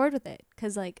moving forward with it.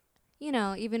 'Cause like, you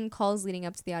know, even calls leading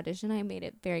up to the audition, I made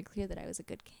it very clear that I was a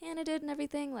good candidate and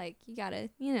everything. Like, you got to,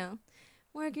 you know,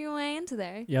 work your way into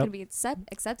there. You're going to be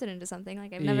accepted into something.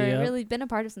 Like, I've never really been a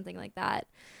part of something like that.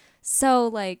 So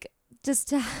like, just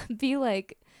to be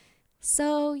like,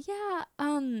 so yeah,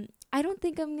 I don't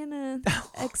think I'm gonna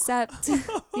accept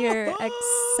your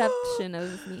exception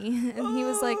of me. And he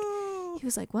was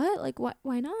like, what? Like, what?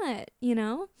 Why not? You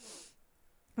know?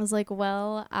 I was like,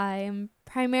 well, I'm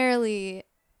primarily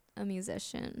a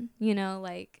musician, you know,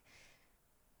 like,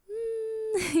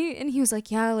 and he was like,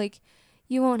 yeah, like,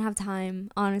 you won't have time,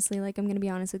 honestly. Like, I'm gonna be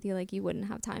honest with you, like, you wouldn't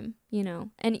have time, you know.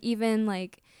 And even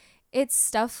like, it's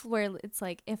stuff where it's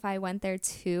like, if I went there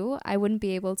too, I wouldn't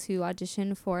be able to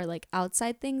audition for like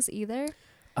outside things either.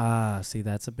 See,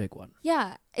 that's a big one.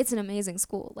 Yeah, it's an amazing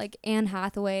school. Like, Anne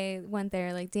Hathaway went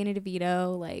there, like Danny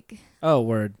DeVito, like, Oh,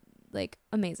 word. like,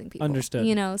 amazing people. Understood.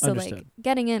 You know, so like Understood.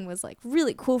 getting in was like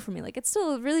really cool for me. Like, it's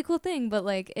still a really cool thing, but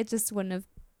like it just wouldn't have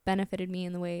benefited me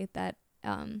in the way that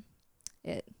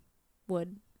it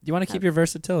would. You want to keep your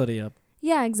versatility up.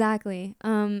 Yeah, exactly.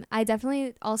 I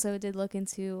definitely also did look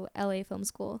into LA Film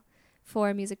School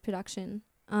for music production.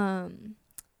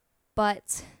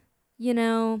 But you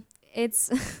know, it's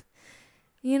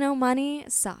you know, money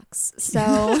sucks.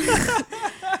 So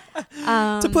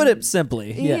to put it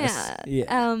simply, yes.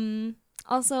 Yeah.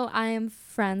 Also, I am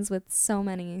friends with so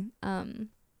many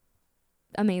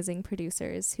amazing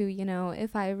producers who, you know,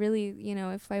 if I really, you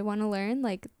know, if I want to learn,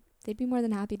 like, they'd be more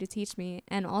than happy to teach me.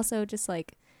 And also just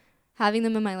like having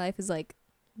them in my life is like,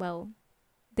 well,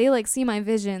 they like see my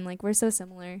vision. Like, we're so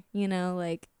similar, you know,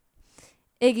 like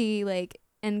Iggy, like,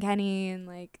 and Kenny, and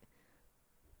like,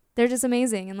 they're just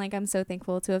amazing. And like, I'm so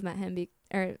thankful to have met him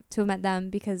or to have met them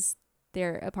because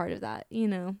they're a part of that, you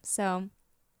know. So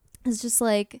it's just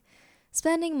like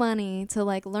spending money to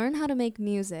like learn how to make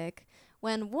music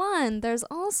when, one, there's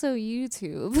also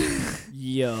YouTube.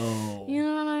 Yo. You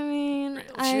know what I mean?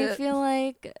 I feel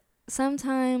like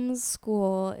sometimes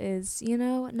school is, you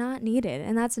know, not needed,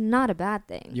 and that's not a bad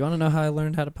thing. You want to know how I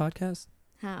learned how to podcast?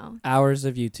 How? Hours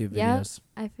of YouTube Yep, videos.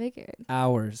 I figured.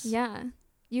 Hours. Yeah.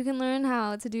 You can learn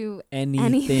how to do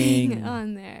anything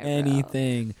on there.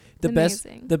 Anything.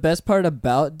 Amazing. The best part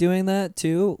about doing that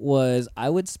too was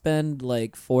I would spend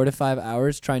like 4 to 5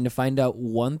 hours trying to find out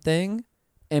one thing,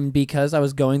 and because I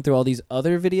was going through all these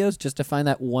other videos just to find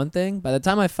that one thing, by the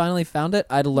time I finally found it,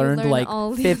 I'd learned like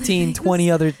 15,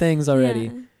 20 other things already.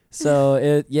 Yeah. So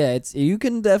it's you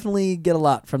can definitely get a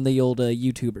lot from the old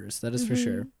YouTubers. That is for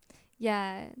sure.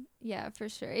 Yeah, for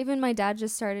sure. Even my dad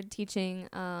just started teaching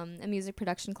a music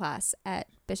production class at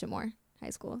Bishop Moore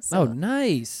High School. So oh,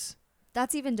 nice.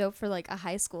 That's even dope for like a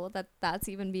high school that's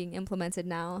even being implemented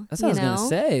now. That's what I was gonna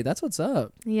say. That's what's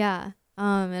up. Yeah,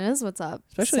 it is what's up.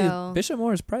 Especially Bishop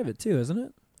Moore is private too, isn't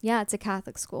it? Yeah, it's a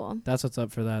Catholic school. That's what's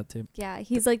up for that too. Yeah,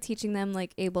 he's like teaching them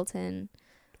like Ableton,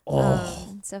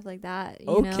 stuff like that. You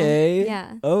okay. know?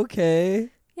 Yeah. Okay.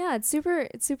 Yeah, it's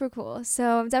super cool.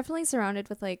 So I'm definitely surrounded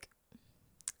with like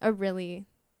a really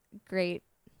great,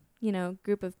 you know,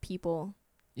 group of people.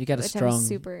 You got a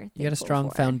strong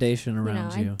foundation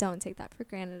around you. I don't take that for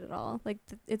granted at all. Like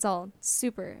it's all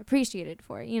super appreciated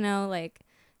for, you know, like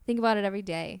think about it every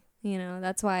day, you know.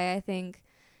 That's why I think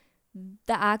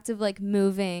the act of like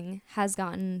moving has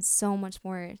gotten so much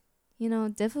more, you know,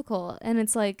 difficult. And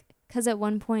it's like, cause at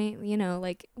one point, you know,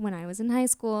 like when I was in high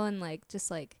school and like,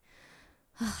 just like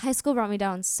high school brought me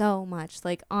down so much.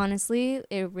 Like, honestly,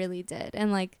 it really did.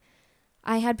 And like,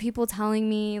 I had people telling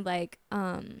me like,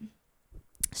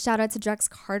 shout out to Drex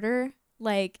Carter.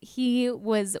 Like, he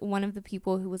was one of the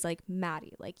people who was like,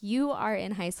 Maddie, like, you are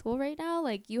in high school right now.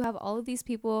 Like, you have all of these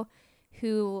people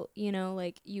who, you know,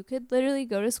 like, you could literally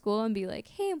go to school and be like,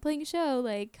 hey, I'm playing a show.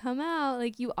 Like, come out.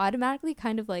 Like, you automatically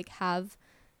kind of like have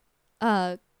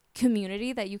a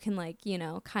community that you can like, you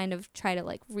know, kind of try to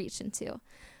like reach into.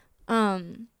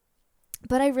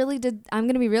 But I really did, I'm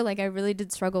going to be real. Like, I really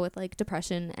did struggle with like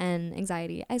depression and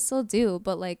anxiety. I still do,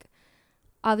 but like,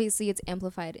 obviously it's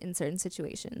amplified in certain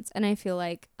situations. And I feel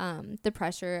like the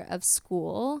pressure of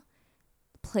school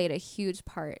played a huge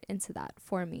part into that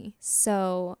for me.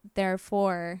 So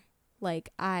therefore, like,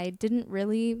 I didn't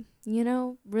really, you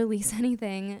know, release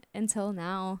anything until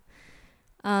now,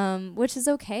 which is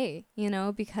okay, you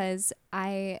know, because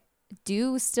I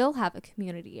do still have a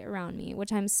community around me,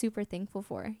 which I'm super thankful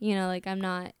for. You know, like, I'm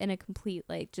not in a complete,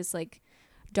 like, just like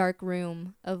dark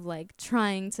room of like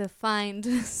trying to find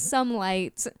some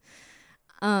light.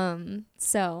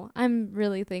 So I'm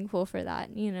really thankful for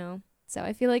that, you know. So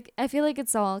I feel like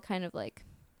it's all kind of like,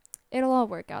 it'll all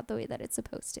work out the way that it's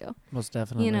supposed to. Most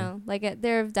definitely. You know, like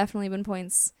there have definitely been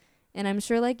points, and I'm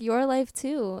sure like your life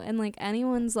too, and like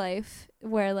anyone's life,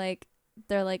 where like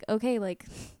they're like, okay, like,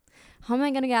 how am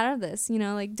I gonna get out of this? You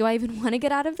know, like, do I even want to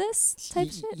get out of this type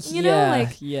shit? You know,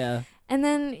 like, yeah. And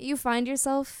then you find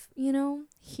yourself, you know,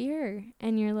 here,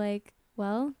 and you're like,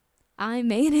 well, I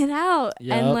made it out.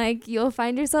 Yep. And like, you'll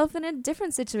find yourself in a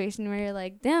different situation where you're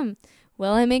like, damn,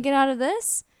 will I make it out of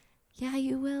this? Yeah,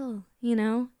 you will, you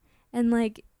know? And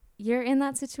like, you're in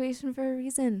that situation for a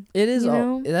reason. It is, you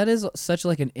know? that is such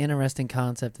like an interesting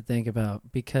concept to think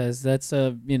about, because that's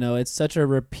a, you know, it's such a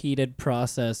repeated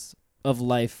process of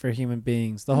life for human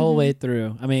beings the whole way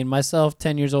through. I mean, myself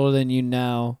 10 years older than you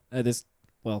now,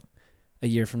 a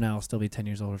year from now I'll still be 10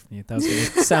 years older from you. That was going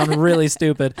to sound really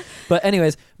stupid. But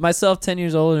anyways, myself 10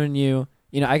 years older than you,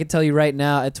 I can tell you right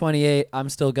now at 28, I'm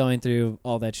still going through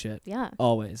all that shit. Yeah.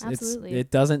 Always. Absolutely. It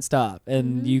doesn't stop.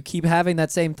 And you keep having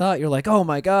that same thought. You're like, oh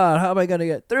my God, how am I going to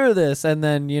get through this? And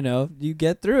then, you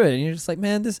get through it and you're just like,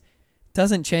 man, this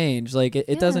doesn't change. Like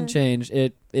it doesn't change.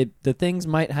 The things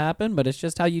might happen, but it's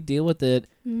just how you deal with it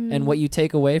and what you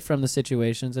take away from the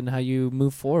situations and how you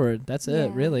move forward. That's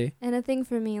it, really. And a thing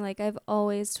for me, like I've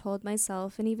always told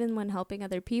myself, and even when helping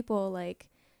other people, like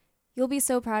you'll be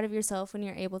so proud of yourself when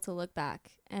you're able to look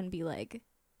back and be like,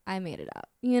 I made it out,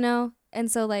 And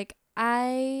so like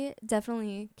I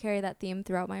definitely carry that theme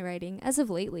throughout my writing as of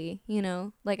lately,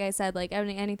 Like I said, like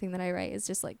anything that I write is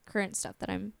just like current stuff that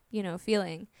I'm,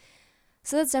 feeling.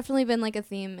 So that's definitely been like a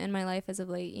theme in my life as of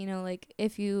late, like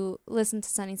if you listen to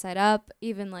Sunny Side Up,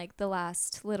 even like the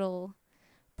last little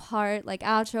part, like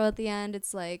outro at the end,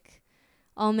 it's like,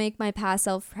 I'll make my past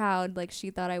self proud. Like she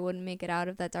thought I wouldn't make it out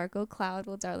of that dark old cloud.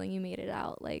 Well, darling, you made it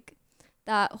out. Like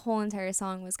that whole entire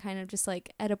song was kind of just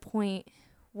like at a point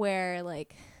where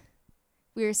like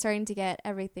we were starting to get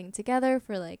everything together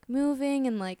for like moving.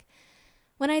 And like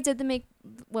when I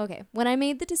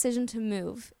made the decision to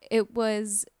move, it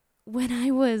was when I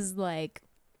was like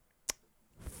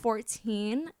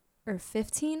 14 or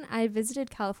 15. I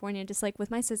visited California just like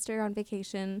with my sister on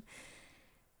vacation,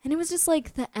 and it was just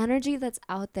like the energy that's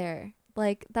out there.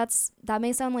 Like that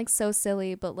may sound like so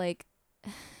silly, but like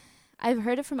I've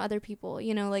heard it from other people,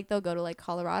 like they'll go to like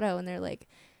Colorado and they're like,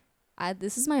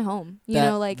 this is my home,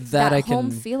 like that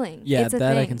home feeling. Yeah, it's a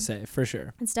that thing. I can say for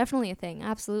sure. It's definitely a thing.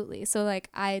 Absolutely. So like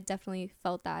I definitely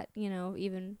felt that,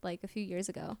 even like a few years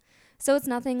ago. So it's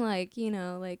nothing like,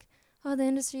 like, oh, the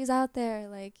industry's out there.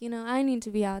 Like, I need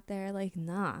to be out there. Like,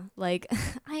 nah. Like,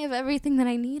 I have everything that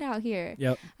I need out here.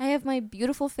 Yep. I have my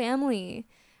beautiful family.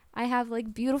 I have,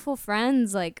 like, beautiful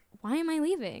friends. Like, why am I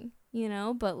leaving?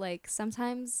 But, like,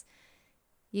 sometimes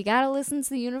you gotta listen to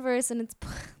the universe, and it's,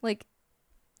 like,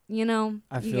 I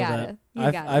feel that.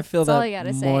 I feel That's all that I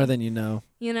gotta more say. than you know.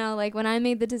 Like, when I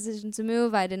made the decision to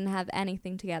move, I didn't have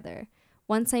anything together.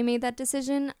 Once I made that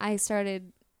decision,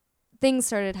 things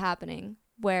started happening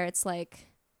where it's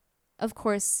like, of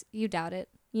course you doubt it,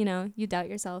 you doubt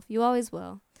yourself, you always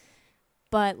will,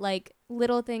 but like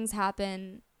little things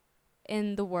happen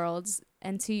in the world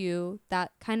and to you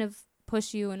that kind of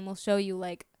push you and will show you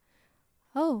like,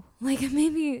 oh, like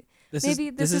maybe this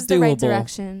is the right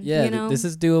direction. This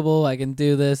is doable. I can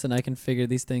do this and I can figure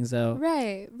these things out.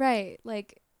 Right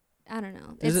like I don't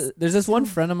know. There's this one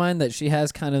friend of mine that she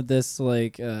has kind of this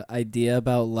like idea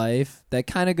about life that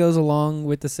kind of goes along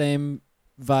with the same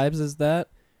vibes as that.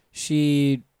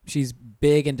 She's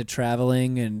big into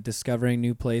traveling and discovering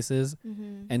new places.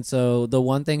 And so the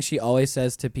one thing she always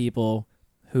says to people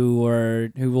who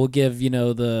will give,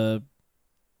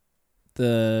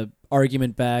 the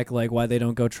argument back, like why they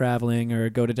don't go traveling or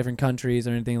go to different countries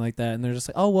or anything like that. And they're just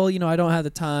like, oh, well, I don't have the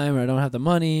time or I don't have the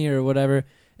money or whatever.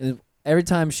 And every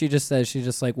time she just says, she's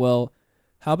just like, well,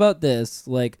 how about this?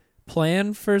 Like,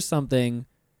 plan for something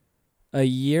a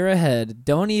year ahead.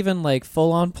 Don't even like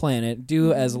full on plan it.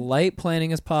 Do as light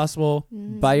planning as possible.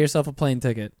 Buy yourself a plane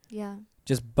ticket. Yeah.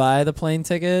 Just buy the plane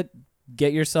ticket.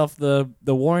 Get yourself the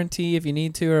warranty if you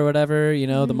need to or whatever,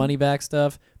 the money back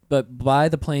stuff. But buy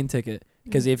the plane ticket.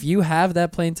 Because if you have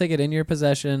that plane ticket in your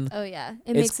possession... Oh, yeah.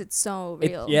 It makes it so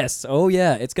real. Yes. Oh,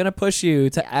 yeah. It's going to push you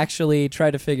to actually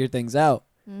try to figure things out.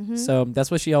 So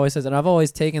that's what she always says. And I've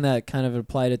always taken that, kind of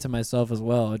applied it to myself as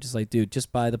well. Just like, dude,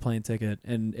 just buy the plane ticket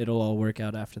and it'll all work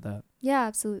out after that. Yeah,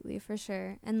 absolutely. For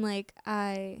sure. And like,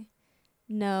 I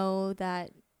know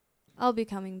that I'll be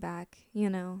coming back,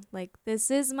 like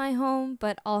this is my home,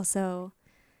 but also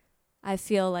I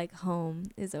feel like home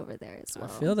is over there as well.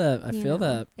 I feel that. I feel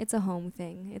that. It's a home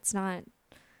thing. It's not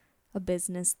a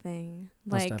business thing.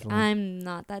 Most like definitely. I'm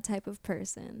not that type of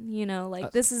person,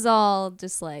 like this is all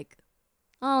just like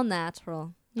all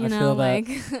natural, I feel like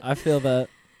that. I feel that.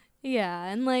 Yeah,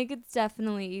 and like it's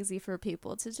definitely easy for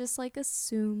people to just like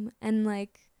assume and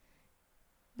like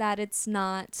that it's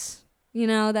not,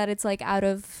 that it's like out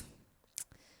of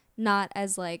not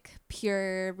as like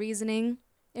pure reasoning,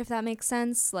 if that makes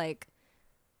sense. Like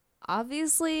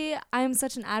obviously I'm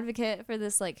such an advocate for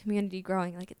this like community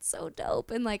growing, like it's so dope,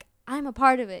 and like I'm a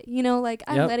part of it, like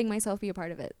I'm letting myself be a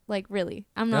part of it. Like really,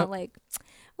 I'm not like,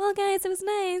 well guys, it was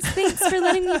nice, thanks for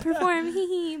letting me perform,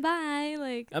 hee bye,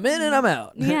 like I'm in and I'm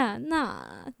out. Yeah, nah.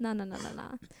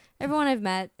 Everyone I've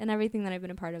met and everything that I've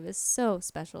been a part of is so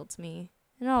special to me,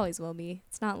 It always will be.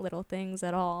 It's not little things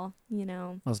at all,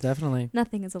 Most definitely.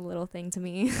 Nothing is a little thing to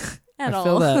me at I all.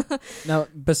 feel that. Now,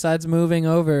 besides moving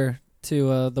over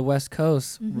to the West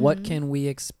Coast, what Mhm. can we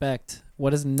expect?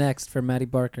 What is next for Maddie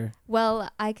Barker? Well,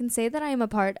 I can say that I am a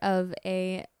part of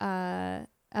a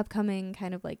upcoming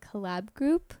kind of like collab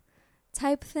group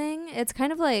type thing. It's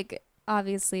kind of like,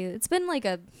 obviously, it's been like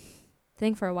a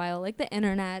thing for a while, like the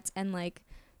internet and like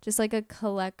just like a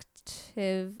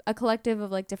collective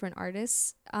of like different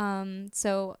artists.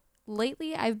 So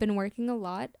lately I've been working a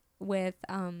lot with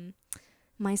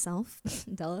myself,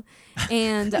 Della,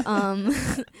 and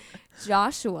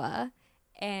Joshua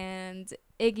and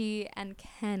Iggy and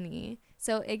Kenny.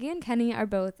 So Iggy and Kenny are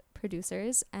both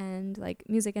producers and like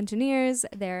music engineers.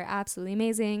 They're absolutely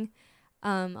amazing.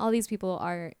 All these people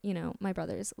are, my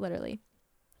brothers, literally.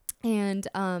 And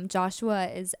Joshua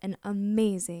is an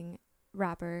amazing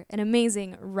rapper, an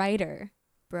amazing writer,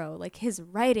 bro. Like his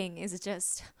writing is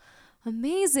just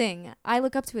amazing. I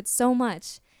look up to it so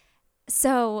much.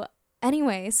 So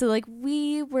anyway, so like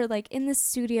we were like in the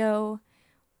studio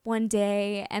one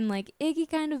day and like Iggy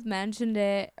kind of mentioned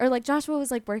it, or like Joshua was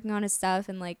like working on his stuff,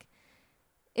 and like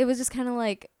it was just kind of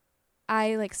like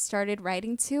I like started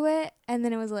writing to it, and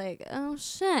then it was like, oh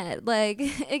shit, like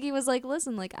Iggy was like,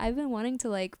 listen, like I've been wanting to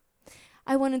like,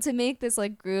 I wanted to make this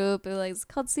like group. It was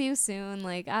called See You Soon.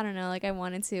 Like, I don't know, like I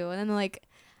wanted to. And then like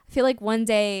I feel like one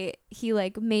day he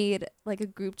like made like a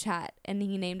group chat and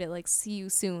he named it like See You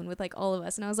Soon with like all of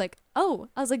us. And I was like,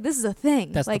 this is a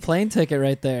thing. That's like the plane ticket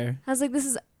right there. I was like, this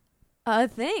is a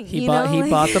thing. He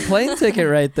bought the plane ticket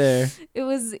right there. It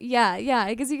was, yeah,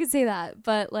 I guess you could say that.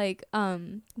 But like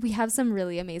we have some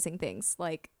really amazing things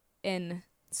like in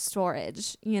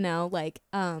storage, like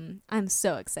I'm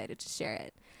so excited to share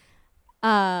it.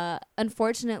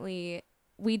 Unfortunately,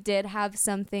 we did have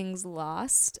some things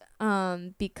lost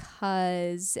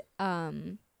because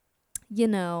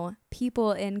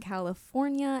people in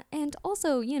California and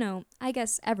also, I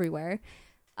guess everywhere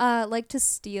like to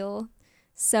steal.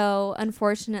 So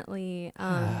unfortunately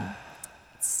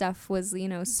stuff was,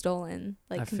 stolen,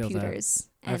 like that. computers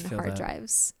and hard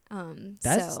drives.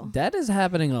 That is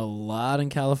happening a lot in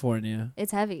California.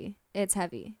 It's heavy.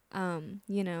 My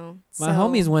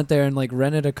homies went there and like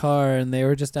rented a car, and they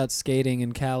were just out skating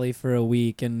in Cali for a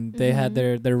week, and they had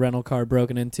their rental car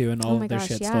broken into and all of their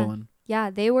shit stolen.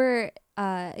 Yeah, they were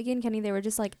again, Kenny, they were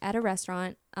just like at a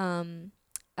restaurant.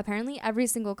 Apparently every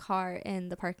single car in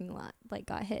the parking lot like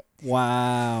got hit.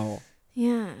 Wow.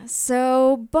 Yeah.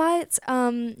 So, but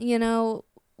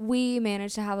we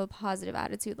managed to have a positive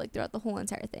attitude like throughout the whole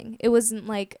entire thing. It wasn't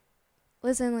like,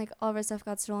 listen, like all of our stuff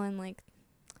got stolen, like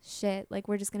shit, like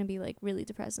we're just gonna be like really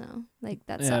depressed now, like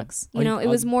that sucks. It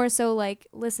was more so like,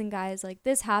 listen guys, like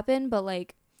this happened, but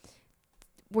like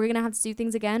we're gonna have to do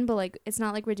things again, but like it's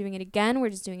not like we're doing it again, we're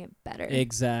just doing it better.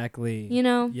 Exactly.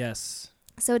 Yes.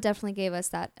 So it definitely gave us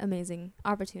that amazing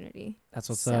opportunity. That's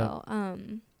what's up.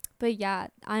 But yeah,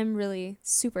 I'm really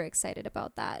super excited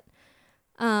about that.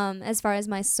 As far as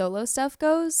my solo stuff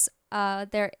goes,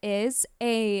 there's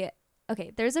a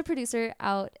producer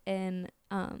out in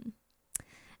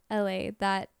LA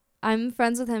that I'm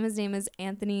friends with him. His name is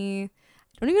Anthony.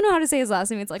 I don't even know how to say his last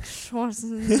name. It's like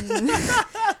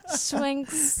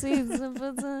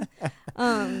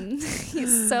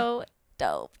he's so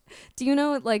dope. Do you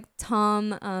know like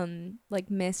Tom, like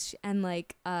Mish and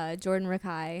like Jordan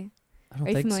Rakai? Are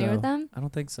you familiar with them? I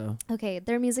don't think so. Okay,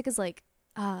 their music is like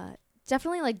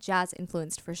definitely like jazz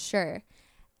influenced for sure,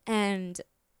 and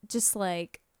just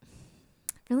like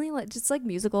really like just like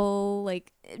musical,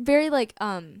 like very like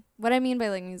what I mean by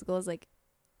like musical is like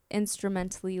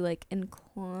instrumentally like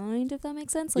inclined, if that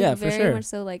makes sense. Like for very sure. much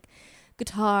so like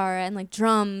guitar and like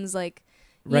drums, like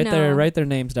write their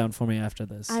names down for me after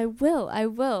this. I will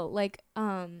like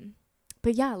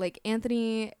but yeah, like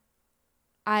Anthony,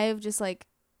 I've just like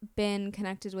been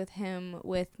connected with him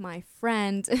with my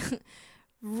friend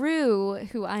Rue,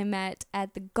 who I met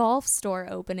at the golf store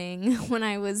opening when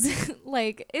I was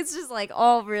like, it's just like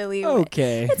all really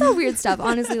okay. It's all weird stuff,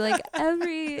 honestly. Like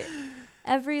every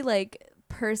like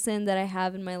person that I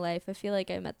have in my life, I feel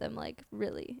like I met them like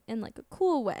really in like a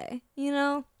cool way,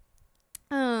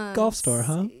 Golf store,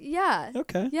 huh? Yeah.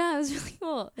 Okay. Yeah, it was really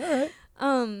cool. All right.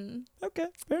 Okay.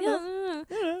 Fair enough.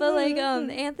 But like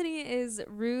Anthony is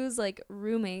Rue's like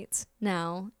roommate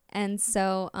now, and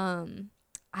so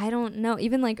I don't know,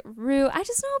 even like Rue, I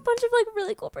just know a bunch of like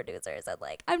really cool producers, and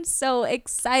like I'm so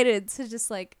excited to just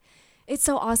like, it's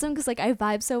so awesome because like I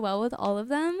vibe so well with all of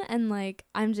them, and like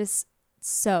I'm just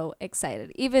so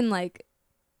excited, even like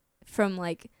from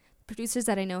like producers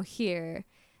that I know here,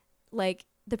 like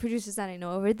the producers that I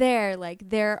know over there, like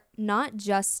they're not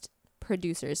just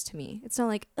producers to me. It's not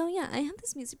like, oh yeah, I have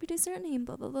this music producer named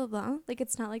blah blah blah blah. Like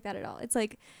it's not like that at all. It's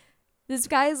like this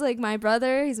guy's like my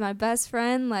brother. He's my best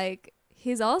friend. Like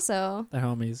he's also They're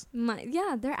homies.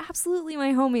 they're absolutely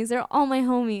my homies. They're all my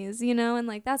homies, you know? And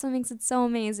like that's what makes it so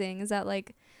amazing is that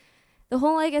like the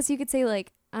whole, I guess you could say,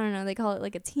 like, I don't know, they call it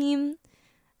like a team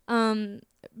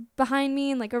behind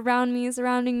me and like around me,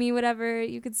 surrounding me, whatever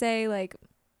you could say, like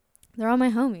they're all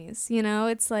my homies, you know?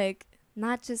 It's like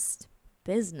not just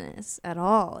business at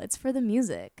all. It's for the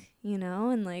music, you know?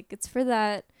 And like it's for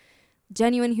that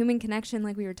genuine human connection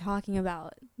like we were talking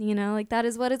about, you know? Like that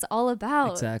is what it's all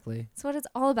about. Exactly. It's what it's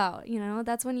all about, you know?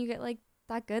 That's when you get like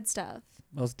that good stuff.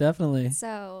 Most definitely.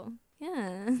 So,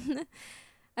 yeah.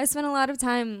 I spent a lot of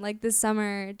time like this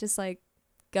summer just like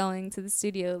going to the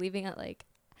studio, leaving at like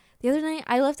the other night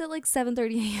I left at like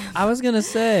 7:30 a.m. I was gonna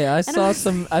say I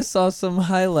saw some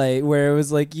highlight where it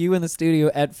was like you in the studio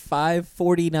at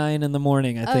 5:49 in the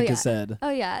morning. I think it said.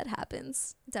 Oh yeah, it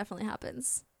happens. It definitely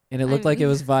happens. And it looked like it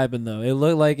was vibing though. It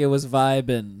looked like it was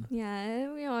vibing.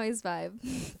 Yeah, we always vibe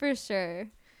for sure.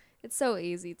 It's so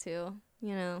easy to,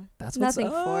 you know. That's nothing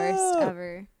what's up. forced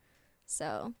ever.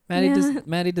 So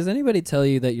Maddie, does anybody tell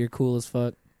you that you're cool as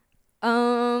fuck?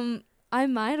 I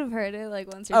might have heard it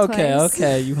like once or twice.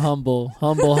 Okay, you humble.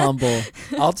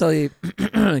 I'll tell you.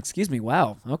 Excuse me.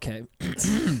 Wow. Okay.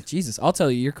 Jesus, I'll tell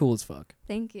you, you're cool as fuck.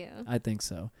 Thank you. I think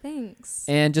so. Thanks.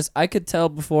 And just, I could tell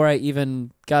before I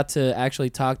even got to actually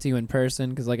talk to you in person,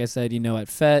 because like I said, you know, at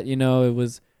FET, you know, it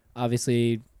was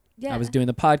obviously, I was doing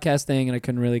the podcast thing and I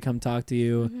couldn't really come talk to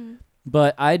you. Mm-hmm.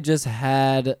 But I just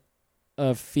had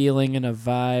a feeling and a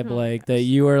vibe that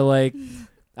you are like,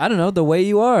 I don't know, the way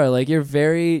you are, like you're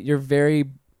very,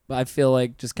 I feel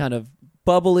like just kind of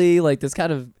bubbly, like this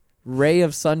kind of ray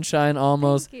of sunshine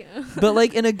almost. Thank you. But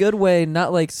like in a good way,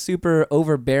 not like super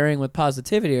overbearing with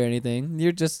positivity or anything.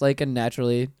 You're just like a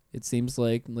naturally, it seems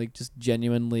like just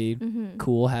genuinely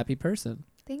cool, happy person.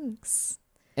 Thanks.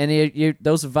 And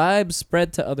those vibes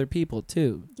spread to other people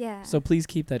too. Yeah. So please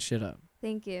keep that shit up.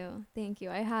 Thank you.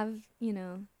 I have,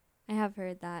 I have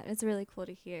heard that. It's really cool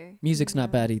to hear. Music's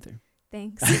not bad either.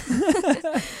 Thanks.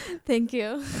 Thank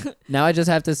you. Now I just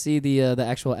have to see the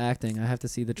actual acting. I have to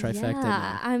see the trifecta. Yeah,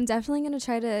 now. I'm definitely gonna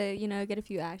try to, get a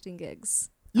few acting gigs.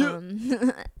 Yeah.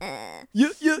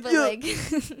 But like,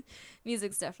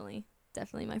 music's definitely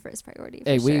my first priority.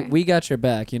 Hey, for sure. we got your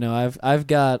back. You know, I've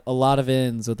got a lot of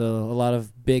ins with a lot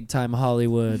of big time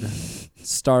Hollywood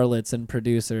starlets and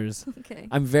producers. Okay.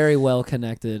 I'm very well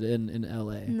connected in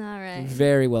LA. All right.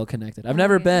 Very well connected. I've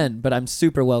never been, but I'm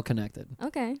super well connected.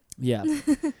 Okay. Yeah.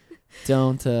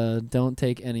 Don't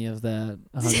take any of that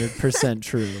 100%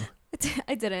 true.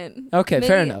 I didn't. Okay,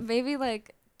 fair enough. Maybe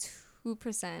like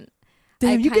 2%.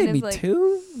 Damn, you gave kind me of, like,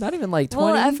 2? Not even like 20?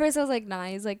 Well, at first I was like, nah,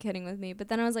 he's like kidding with me. But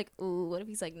then I was like, ooh, what if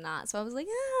he's like not? So I was like,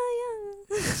 yeah.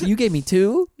 So you gave me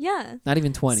 2? Yeah. Not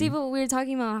even 20. See, but we were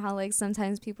talking about how like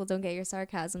sometimes people don't get your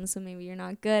sarcasm, so maybe you're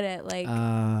not good at like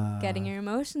getting your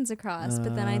emotions across.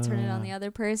 But then I turn it on the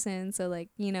other person, so like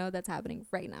that's happening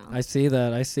right now. I see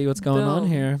that. I see what's going on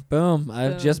Boom. here. Boom.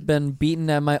 I've just been beaten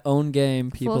at my own game,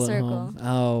 people Full at circle. home.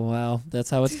 Oh, wow. That's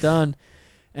how it's done.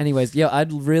 Anyways,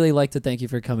 I'd really like to thank you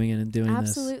for coming in and doing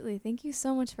this. Absolutely. Thank you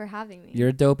so much for having me. You're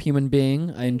a dope human being.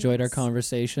 I enjoyed our Thanks.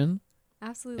 conversation.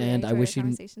 Absolutely. And I wish I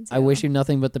you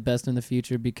nothing but the best in the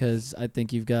future because I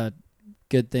think you've got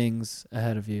good things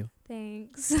ahead of you.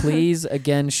 Thanks. Please,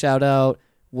 again, shout out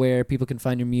where people can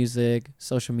find your music,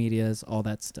 social medias, all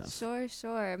that stuff. Sure.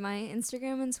 My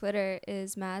Instagram and Twitter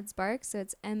is Madsbark, so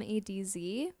it's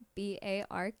MADZBARK.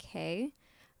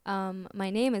 My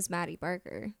name is Maddie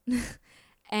Barker.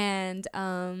 And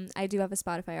I do have a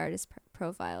Spotify artist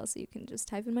profile, so you can just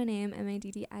type in my name,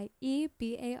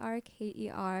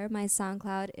 MADDIEBARKER. My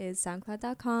SoundCloud is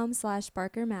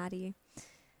soundcloud.com/BarkerMaddie.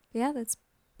 Yeah, that's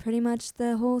pretty much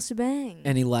the whole shebang.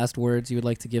 Any last words you would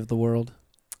like to give the world?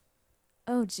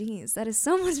 Oh, geez, that is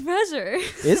so much pressure.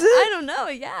 Is it? I don't know,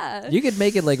 yeah. You could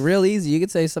make it like real easy. You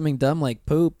could say something dumb like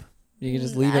poop. You could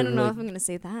just leave it. I don't know if I'm going to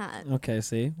say that. Okay,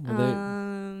 see?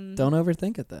 Well, don't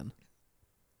overthink it then.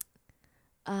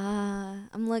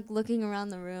 I'm like looking around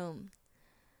the room.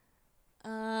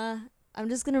 I'm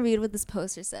just gonna read what this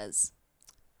poster says.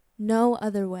 No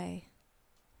other way.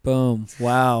 Boom.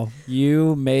 Wow.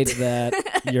 You made that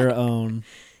your own.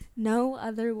 No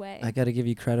other way. I got to give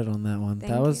you credit on that one.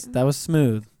 Thank that was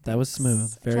smooth. That was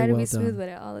smooth. Very well done. Try to be smooth with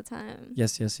it all the time.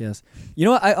 Yes. You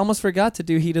know what? I almost forgot to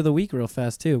do Heat of the Week real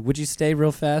fast too. Would you stay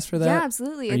real fast for that? Yeah,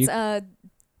 absolutely. It's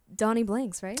Donnie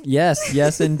Blanks, right?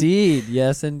 Yes, indeed.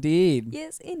 Yes, indeed.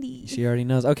 She already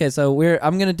knows. Okay, so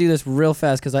I'm going to do this real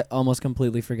fast because I almost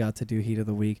completely forgot to do Heat of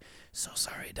the Week. So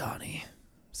sorry, Donnie.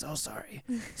 So sorry.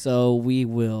 So we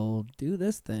will do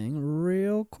this thing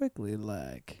real quickly,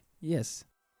 like, yes.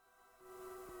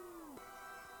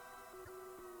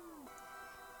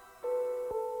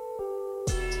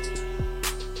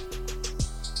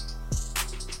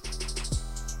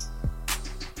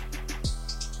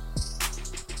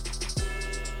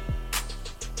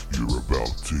 You're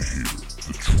about to hear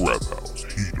the Trap House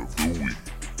Heat of the Week.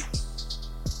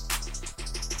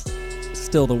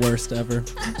 Still the worst ever.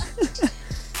 I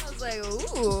was like,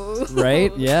 ooh.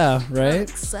 Right? Yeah, I'm right?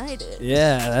 excited.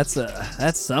 Yeah,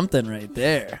 that's something right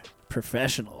there.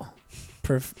 Professional.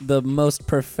 The most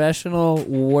professional,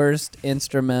 worst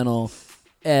instrumental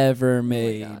ever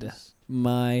made.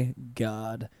 My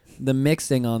God. The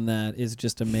mixing on that is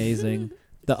just amazing.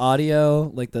 The audio,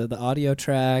 like the audio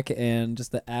track and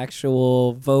just the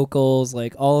actual vocals,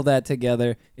 like all of that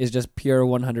together is just pure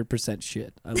 100%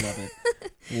 shit. I love it.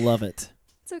 Love it.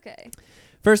 It's okay.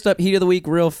 First up, Heat of the Week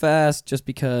real fast, just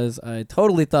because I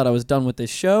totally thought I was done with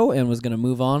this show and was going to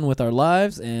move on with our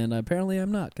lives, and apparently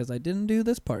I'm not because I didn't do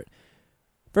this part.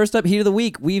 First up, Heat of the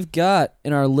Week, we've got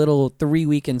in our little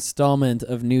 3-week installment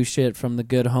of new shit from the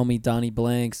good homie Donnie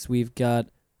Blanks, we've got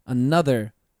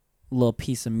another little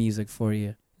piece of music for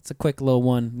you. It's a quick little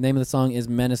one. Name of the song is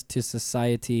Menace to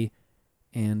Society,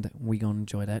 and we gonna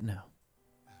enjoy that now.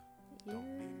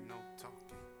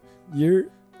 You're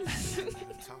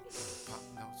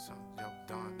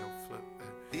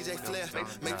DJ Flip,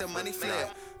 make the money flip.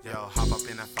 Yo, hop up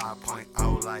in a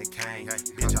 5.0 like Kane.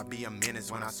 Bitch, I be a menace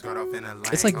when I skirt off in a lane.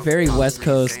 It's like very West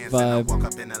Coast vibe.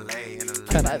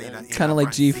 Kind of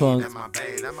like G-Funk. Hop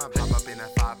up in a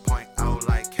 5.0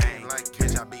 like Kane.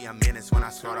 Bitch, I be a menace when I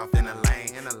skirt off in a lane.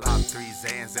 Pop 3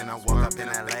 Zans and I woke up in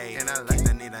LA. Like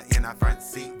the Nina in a front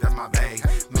seat, that's my bae.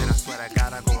 Man, I swear I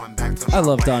gotta going back to I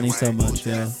love Donnie so much,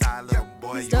 yeah.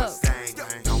 He's dope.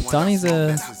 Donnie's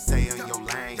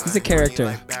he's a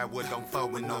character. We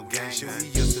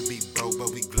used to be broke,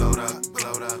 but we glowed up.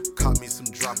 Caught me some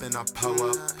drop and I pull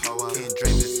up. Can't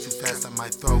drink this too fast, I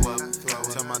might throw up.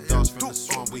 Tell my dogs from the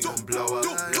swamp, we gon' blow up.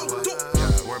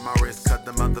 Where my wrist cut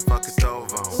the motherfucking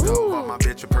stove on. Bought my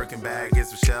bitch a Perkin bag, get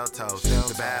some shell toes.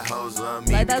 The bad hoes love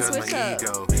me Like that because my switch up.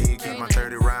 ego. Keep my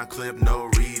 30 round clip, no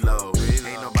reload.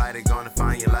 Ain't nobody gonna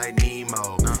find you like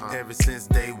Nemo. Ever since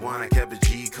day one, I kept a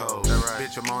G code.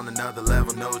 Bitch, I'm on another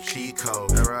level, no cheat code.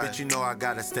 Bitch, you know I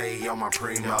gotta stay on my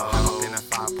primo. Up in a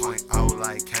 5.0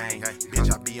 like Kane.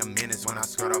 Bitch, I be a menace when I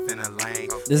skirt off in a lane.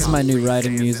 This is my new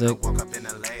riding music.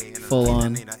 Full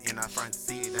on.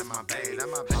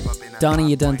 Donnie,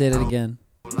 you done did it again.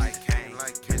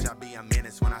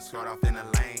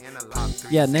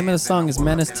 Yeah, name of the song is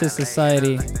Menace to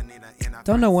Society.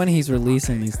 Don't know when he's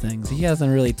releasing these things. He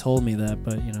hasn't really told me that,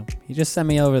 but you know, he just sent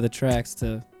me over the tracks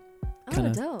to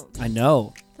kinda, dope. I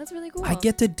know. That's really cool. I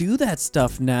get to do that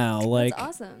stuff now. Like,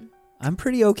 That's awesome. I'm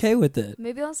pretty okay with it.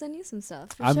 Maybe I'll send you some stuff.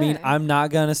 I mean, I'm not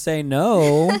gonna say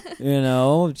no. You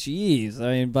know, jeez.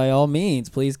 I mean, by all means,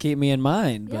 please keep me in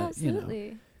mind. Yeah, but absolutely.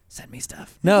 you know, send me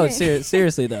stuff. No, Okay.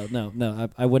 seriously though, no.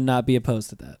 I would not be opposed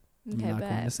to that. Okay, I'm not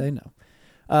going to bet. say no.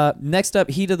 Next up,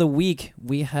 Heat of the Week.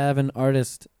 We have an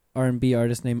artist, R&B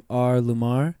artist named R.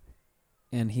 Lumar,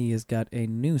 and he has got a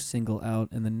new single out,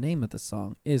 and the name of the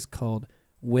song is called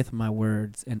With My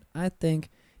Words, and I think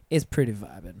it's pretty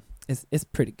vibing. It's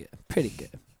pretty good. Pretty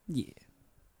good. Yeah.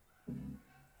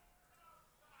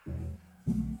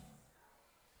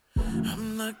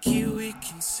 I'm lucky we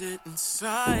can sit in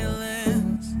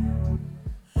silence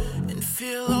and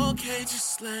feel okay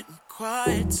just letting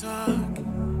quiet talk.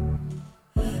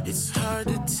 It's hard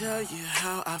to tell you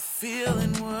how I feel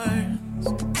in words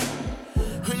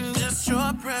when just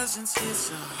your presence hits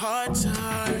a heart to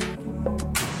heart.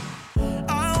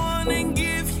 I wanna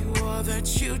give you all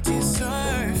that you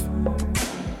deserve,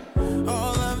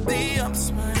 all of the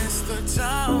ups minus the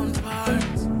down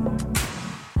parts.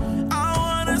 I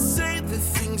wanna say the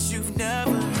things you've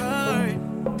never heard,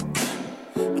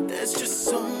 but there's just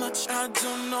so much I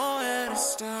don't know where to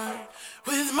start.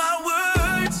 With my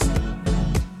words,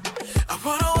 I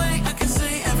wanna wait, I can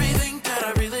say everything that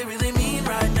I really, really mean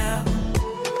right now.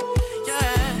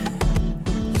 Yeah.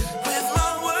 With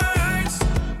my words,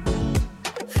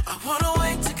 I wanna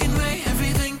wait to convey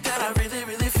everything that I really,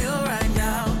 really feel right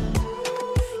now.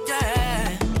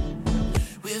 Yeah.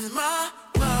 With my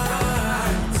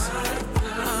words,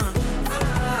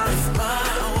 with my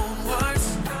own words.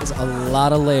 There's a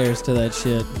lot of layers to that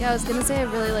shit. Yeah, I was gonna say I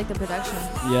really like the production.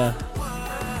 Yeah.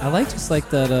 I like just like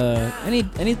that,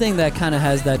 anything that kind of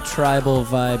has that tribal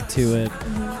vibe to it.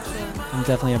 I'm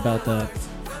definitely about that.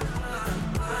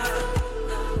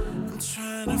 I'm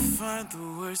trying to find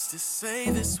the words to say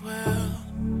this well.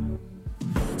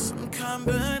 Some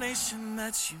combination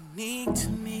that's unique to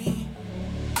me.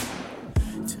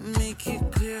 To make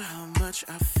it clear how much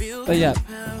I feel. But yeah,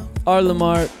 R.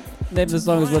 Lamar. Name the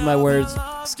song is With My Words.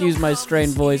 Excuse my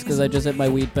strained voice because I just hit my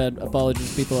weed pen.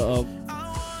 Apologies, people at home.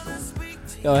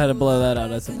 Go ahead and blow that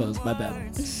out, I suppose. My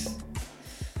bad.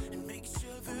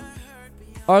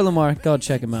 R. Lamar, go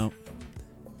check him out.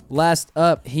 Last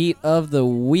up, heat of the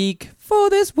week. For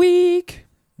this week,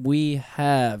 we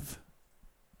have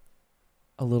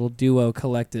a little duo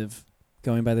collective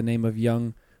going by the name of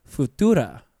Young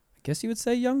Futura. I guess you would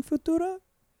say Young Futura?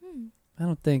 I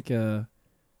don't think...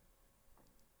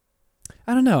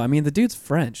 I don't know. I mean, the dude's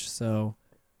French, so...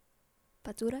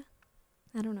 Patura?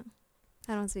 I don't know.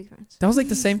 I don't speak French. That was like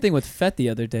the same thing with fete the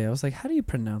other day. I was like, how do you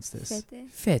pronounce this? Fete?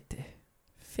 Fete.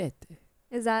 Fete.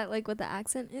 Is that like what the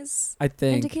accent is I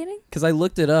think. indicating? Because I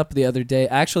looked it up the other day,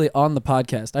 actually on the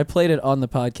podcast. I played it on the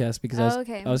podcast because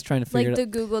I was trying to figure like it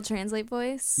out. the Google Translate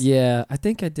voice? Yeah, I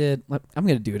think I did. I'm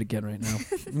going to do it again right now.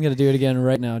 I'm going to do it again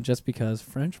right now just because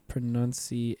French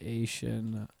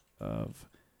pronunciation of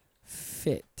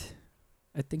fit.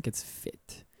 I think it's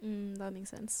fit. That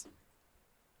makes sense.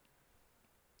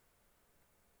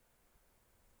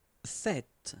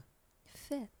 Fête.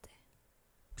 Fete.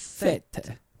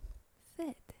 Fete.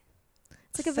 Fete.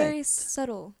 It's like a very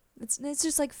subtle. It's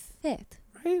just like fit.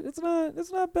 Right? It's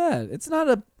not bad. It's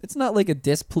not like a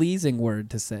displeasing word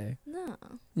to say. No.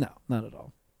 No, not at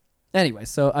all. Anyway,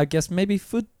 so I guess maybe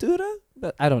futura?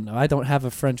 But I don't know. I don't have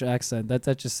a French accent.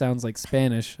 That just sounds like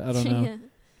Spanish. I don't know. Yeah.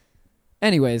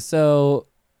 Anyway, so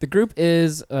the group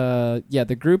is Young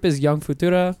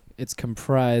Futura. It's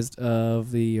comprised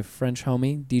of the French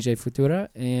homie DJ Futura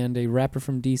and a rapper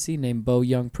from DC named Bo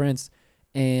Young Prince.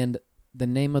 And the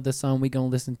name of the song we gonna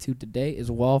listen to today is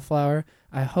Wallflower.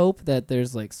 I hope that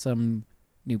there's like some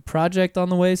new project on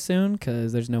the way soon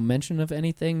because there's no mention of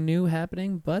anything new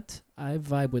happening, but I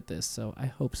vibe with this, so I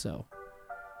hope so.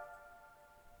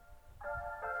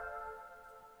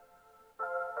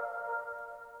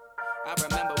 I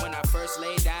remember when I first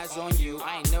laid eyes on you.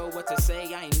 I ain't know what to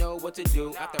say, I ain't know what to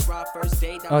do. After our first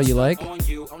date, I was you like? on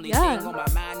you. Only Yeah. thing on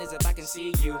my mind is if I can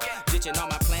see you. Ditching all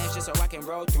my plans just so I can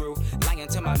roll through. Lying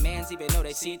to my mans even though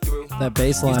they see through. That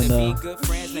bass line, Used to though. be good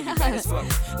friends, now you bad as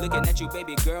fuck. Looking at you,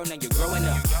 baby girl, now you're growing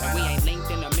up. And we ain't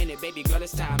linked in a minute, baby girl,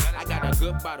 it's time. I got a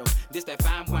good bottle, this that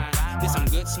fine wine. This some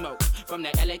good smoke from the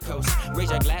LA coast.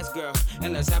 Raise your glass, girl,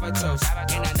 and let's have a toast.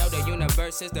 And I know the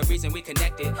universe is the reason we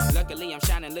connected. Luckily, I'm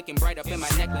shining, looking bright up in my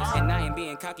necklace. And I ain't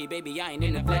being cocky, baby, I ain't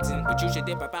into flexing. But you should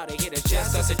dip up out and hit a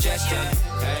just a suggestion.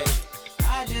 Hey,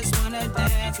 I just wanna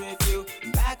dance with you,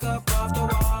 back up off the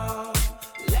wall.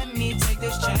 Let me take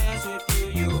this chance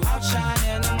with you, you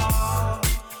outshine them all.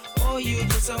 Oh, you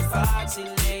just so foxy,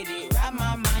 lady. Wrap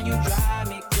my mind, you drive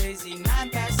me crazy. 9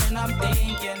 past and I'm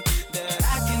thinking that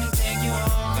I can take you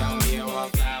home. don't be a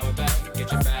wallflower, back,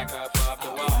 get your back up off the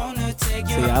I wall. wanna take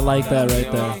you See, I like that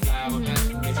right there.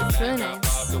 It's really nice.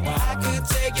 I could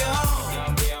take you home.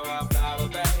 Don't be a wallflower,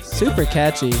 back. Super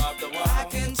catchy. I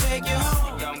can take you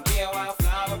home. Don't be a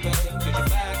wallflower, back. Get your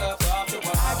back up off the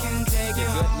wall. I can take you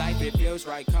Good home. life, it feels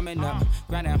right coming up.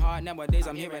 Grinding hard nowadays,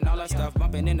 I'm hearing all that stuff.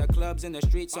 Bumping in the clubs, in the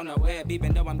streets, on the web.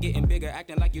 Even though I'm getting bigger,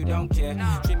 acting like you don't care.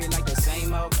 Treat me like the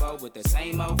same old foe with the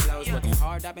same old flows. Working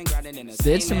hard, I've been grinding in the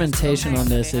same instrumentation on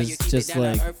this is just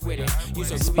like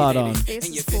spot on. Bass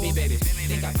is cool.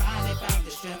 Think I finally found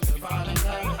the strength to fall in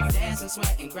love. Dancing,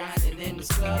 sweating, grinding in this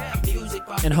club. Music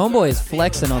And Homeboy is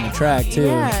flexing on the track, too.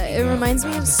 Yeah, it reminds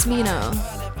me of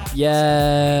Smino.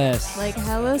 Yes. Like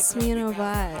hella Smino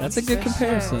vibes. That's a good for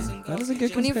comparison. sure. That is a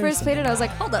good When you comparison. first played it, I was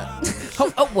like, hold up.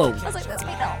 Oh, whoa. I was like, that's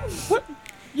Smino. What?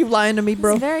 You lying to me,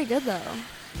 bro? It's very good though.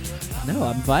 No,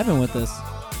 I'm vibing with this.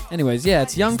 Anyways, yeah,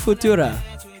 it's Young Futura.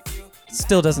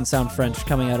 Still doesn't sound French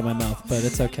coming out of my mouth, but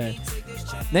it's okay.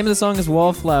 Name of the song is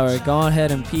Wallflower. Go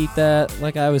ahead and peek that.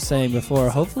 Like I was saying before,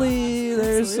 hopefully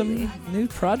there's some new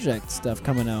project stuff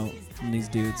coming out from these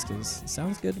dudes because it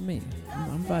sounds good to me.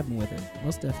 I'm vibing with it,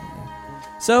 most definitely.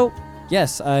 So,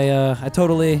 yes, I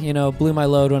totally, blew my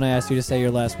load when I asked you to say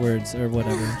your last words or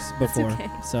whatever before. okay.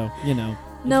 So,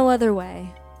 No other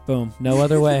way. boom, no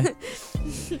other way.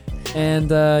 And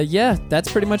yeah,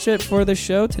 that's pretty much it for the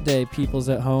show today, peoples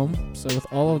at home. So with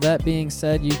all of that being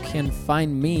said, you can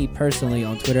find me personally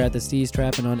on Twitter at The Steez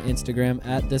Trap and on Instagram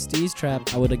at The Steez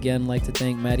Trap. I would again like to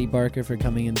thank Maddie Barker for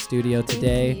coming in the studio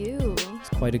today. Thank you. It's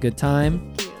quite a good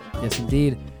time. Thank you. Yes,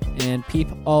 indeed. And peep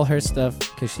all her stuff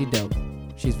because she dope.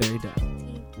 She's very dope.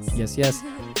 Thanks. Yes.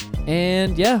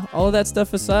 And yeah, all of that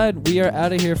stuff aside, we are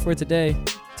out of here for today.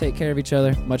 Take care of each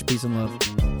other. Much peace and love.